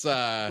is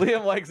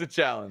Liam likes a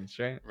challenge,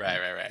 right?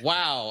 Right.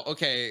 wow.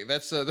 Okay,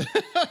 that's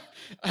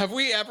have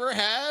we ever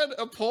had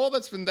a poll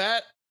that's been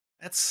that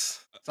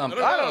That's I something.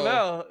 don't I don't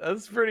know.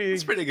 That's pretty.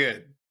 It's pretty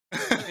good.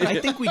 I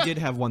think we did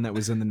have one that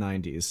was in the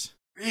 90s.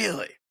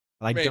 Really?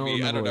 But I don't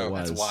Maybe, I remember don't what know.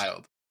 it was. That's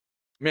wild.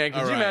 Man, could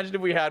All you right. imagine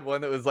if we had one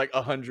that was like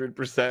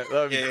 100%? That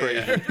would be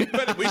crazy.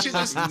 But we should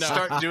just No.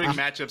 start doing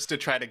matchups to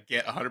try to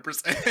get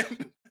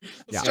 100%.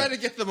 Let's try to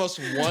get the most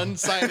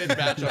one-sided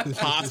matchup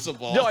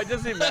possible. No, it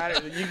doesn't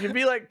matter. You can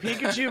be like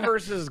Pikachu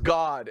versus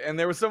God, and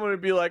there was someone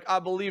who'd be like, "I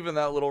believe in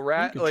that little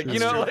rat." Like, you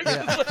know, like,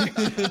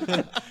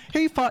 Yeah.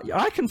 He fought.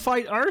 I can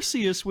fight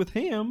Arceus with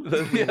him.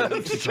 Yeah,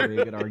 That's that's probably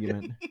true. a good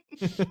argument.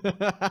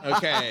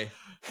 Okay.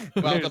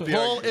 Well, There's the the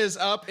poll argument. is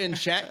up in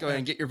chat. Go ahead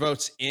and get your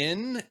votes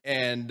in,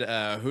 and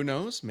who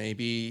knows?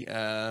 Maybe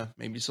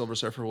Silver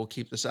Surfer will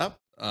keep this up,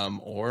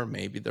 or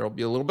maybe there will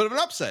be a little bit of an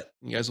upset.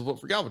 You guys will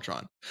vote for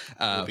Galvatron.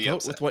 We'll be Vote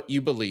upset. with what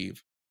you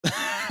believe.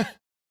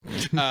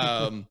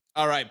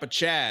 All right, but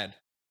Chad,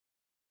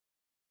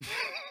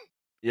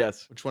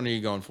 Yes. which one are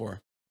you going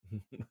for?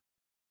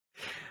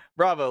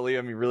 Bravo,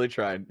 Liam. You really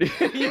tried.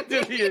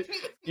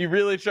 you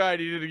really tried.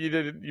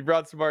 You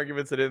brought some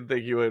arguments I didn't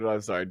think you would.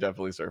 I'm sorry.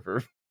 Definitely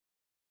Surfer.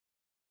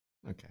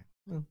 Okay.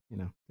 Well, you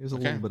know, there's a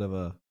Okay. little bit of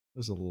a.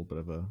 There's a little bit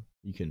of a.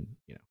 You can,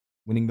 you know,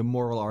 winning the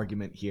moral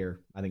argument here.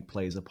 I think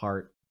plays a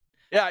part.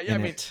 Yeah. I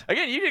in mean, it.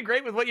 again, you did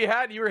great with what you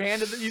had. You were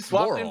handed. You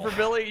swapped in Moral. for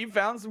Billy. You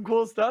found some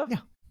cool stuff. Yeah.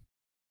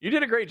 You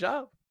did a great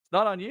job. It's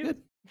not on you.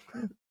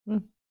 Good.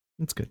 Well,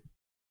 that's good.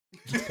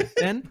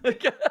 Ben,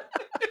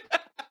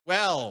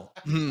 Well,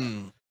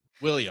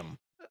 William,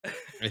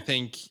 I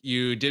think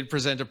you did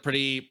present a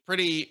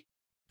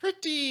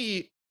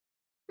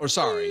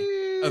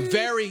a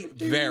very,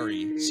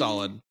 very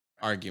solid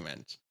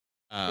argument.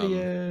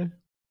 yeah.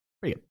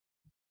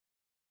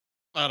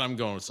 But I'm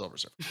going with Silver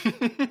Surfer.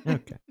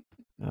 Okay.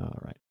 All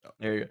right.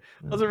 There you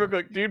go. Also, real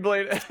quick, Dude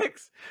Blade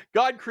X.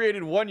 God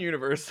created one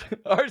universe.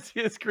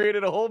 Arceus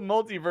created a whole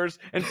multiverse,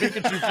 and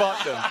Pikachu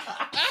fought them.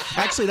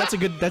 Actually, that's a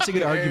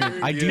good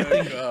argument. I do you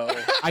think go.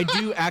 I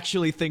do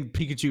actually think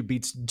Pikachu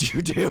beats Oh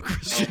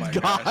Judeo-Christian my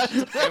God. gosh.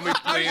 Can we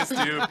please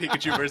do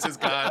Pikachu versus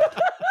God?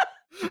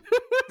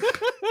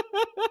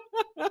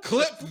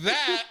 Clip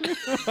that.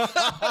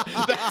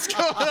 That's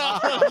going on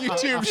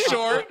YouTube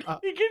short.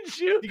 He can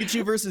shoot.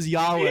 Pikachu versus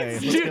Yahweh.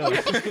 He's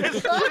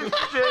Let's go.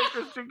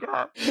 Judeo-Christian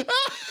God.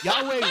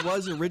 Yahweh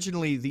was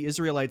originally the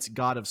Israelites'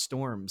 god of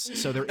storms,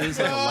 so there is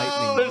like a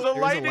lightning. There's a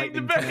lightning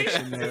debate.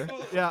 connection there.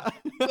 Yeah.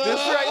 This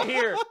right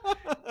here.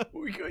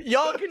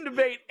 Y'all can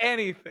debate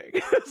anything.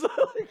 It's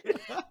like-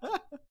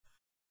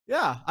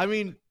 Yeah. I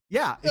mean,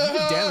 yeah. If you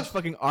can damage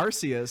fucking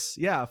Arceus,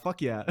 yeah.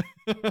 Fuck yeah.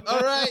 All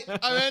right,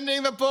 I'm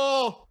ending the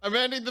poll.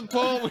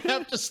 We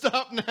have to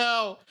stop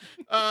now.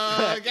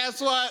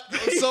 Guess what?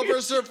 Silver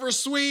Surfer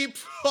sweep.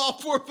 All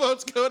 4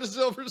 votes go to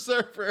Silver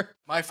Surfer.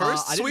 My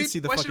first I sweep? didn't see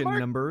the question fucking mark?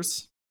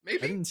 numbers. I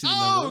Maybe? didn't see the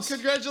Oh, numbers.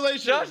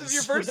 congratulations. Josh, is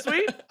your first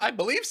sweep? I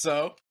believe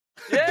so.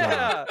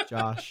 Yeah.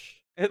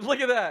 Josh. And look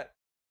at that.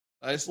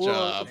 Nice Little,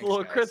 job. it's a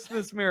little Thanks, guys.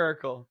 Christmas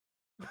miracle.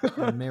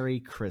 Merry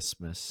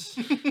Christmas.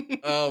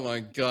 Oh my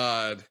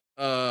god.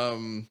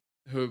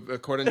 Who,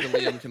 according to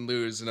Liam, can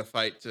lose in a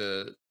fight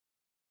to.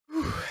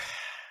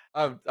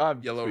 I'm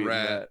Yellow tweeting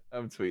rat. That.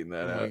 I'm tweeting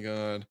that Oh my out.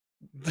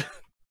 god.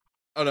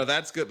 Oh no,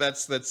 that's good.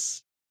 That's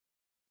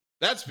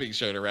being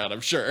shown around,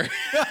 I'm sure.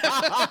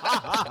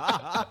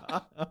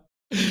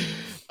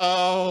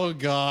 Oh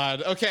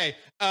god. Okay.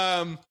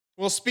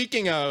 Well,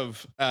 speaking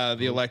of the Oh,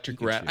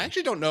 electric rat, I Pikachu.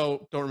 actually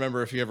don't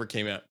remember if he ever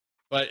came out.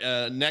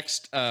 But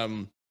next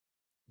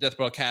Death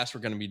Battle cast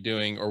we're going to be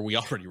doing, or we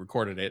already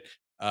recorded it,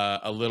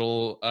 a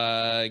little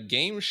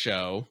game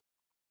show,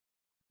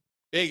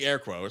 big air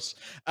quotes,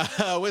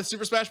 with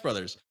Super Smash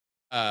Brothers.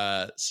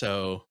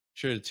 So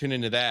sure to tune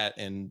into that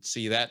and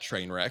see that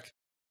train wreck.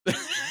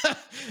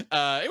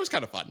 It was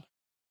kind of fun.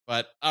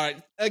 But all right,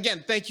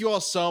 again, thank you all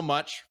so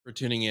much for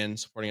tuning in,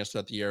 supporting us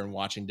throughout the year, and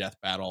watching Death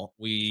Battle.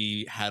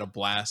 We had a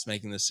blast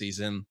making this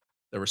season.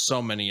 There were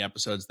so many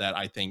episodes that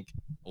I think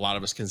a lot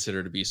of us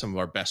consider to be some of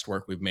our best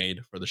work we've made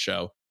for the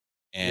show.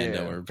 And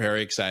Yeah. we're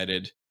very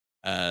excited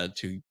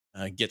to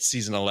get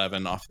season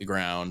 11 off the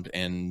ground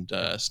and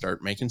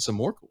start making some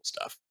more cool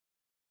stuff.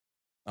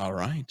 All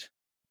right.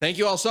 Thank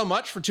you all so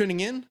much for tuning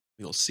in.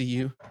 We will see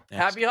you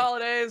next Happy week.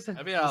 holidays.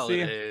 Happy We'll see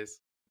you. holidays.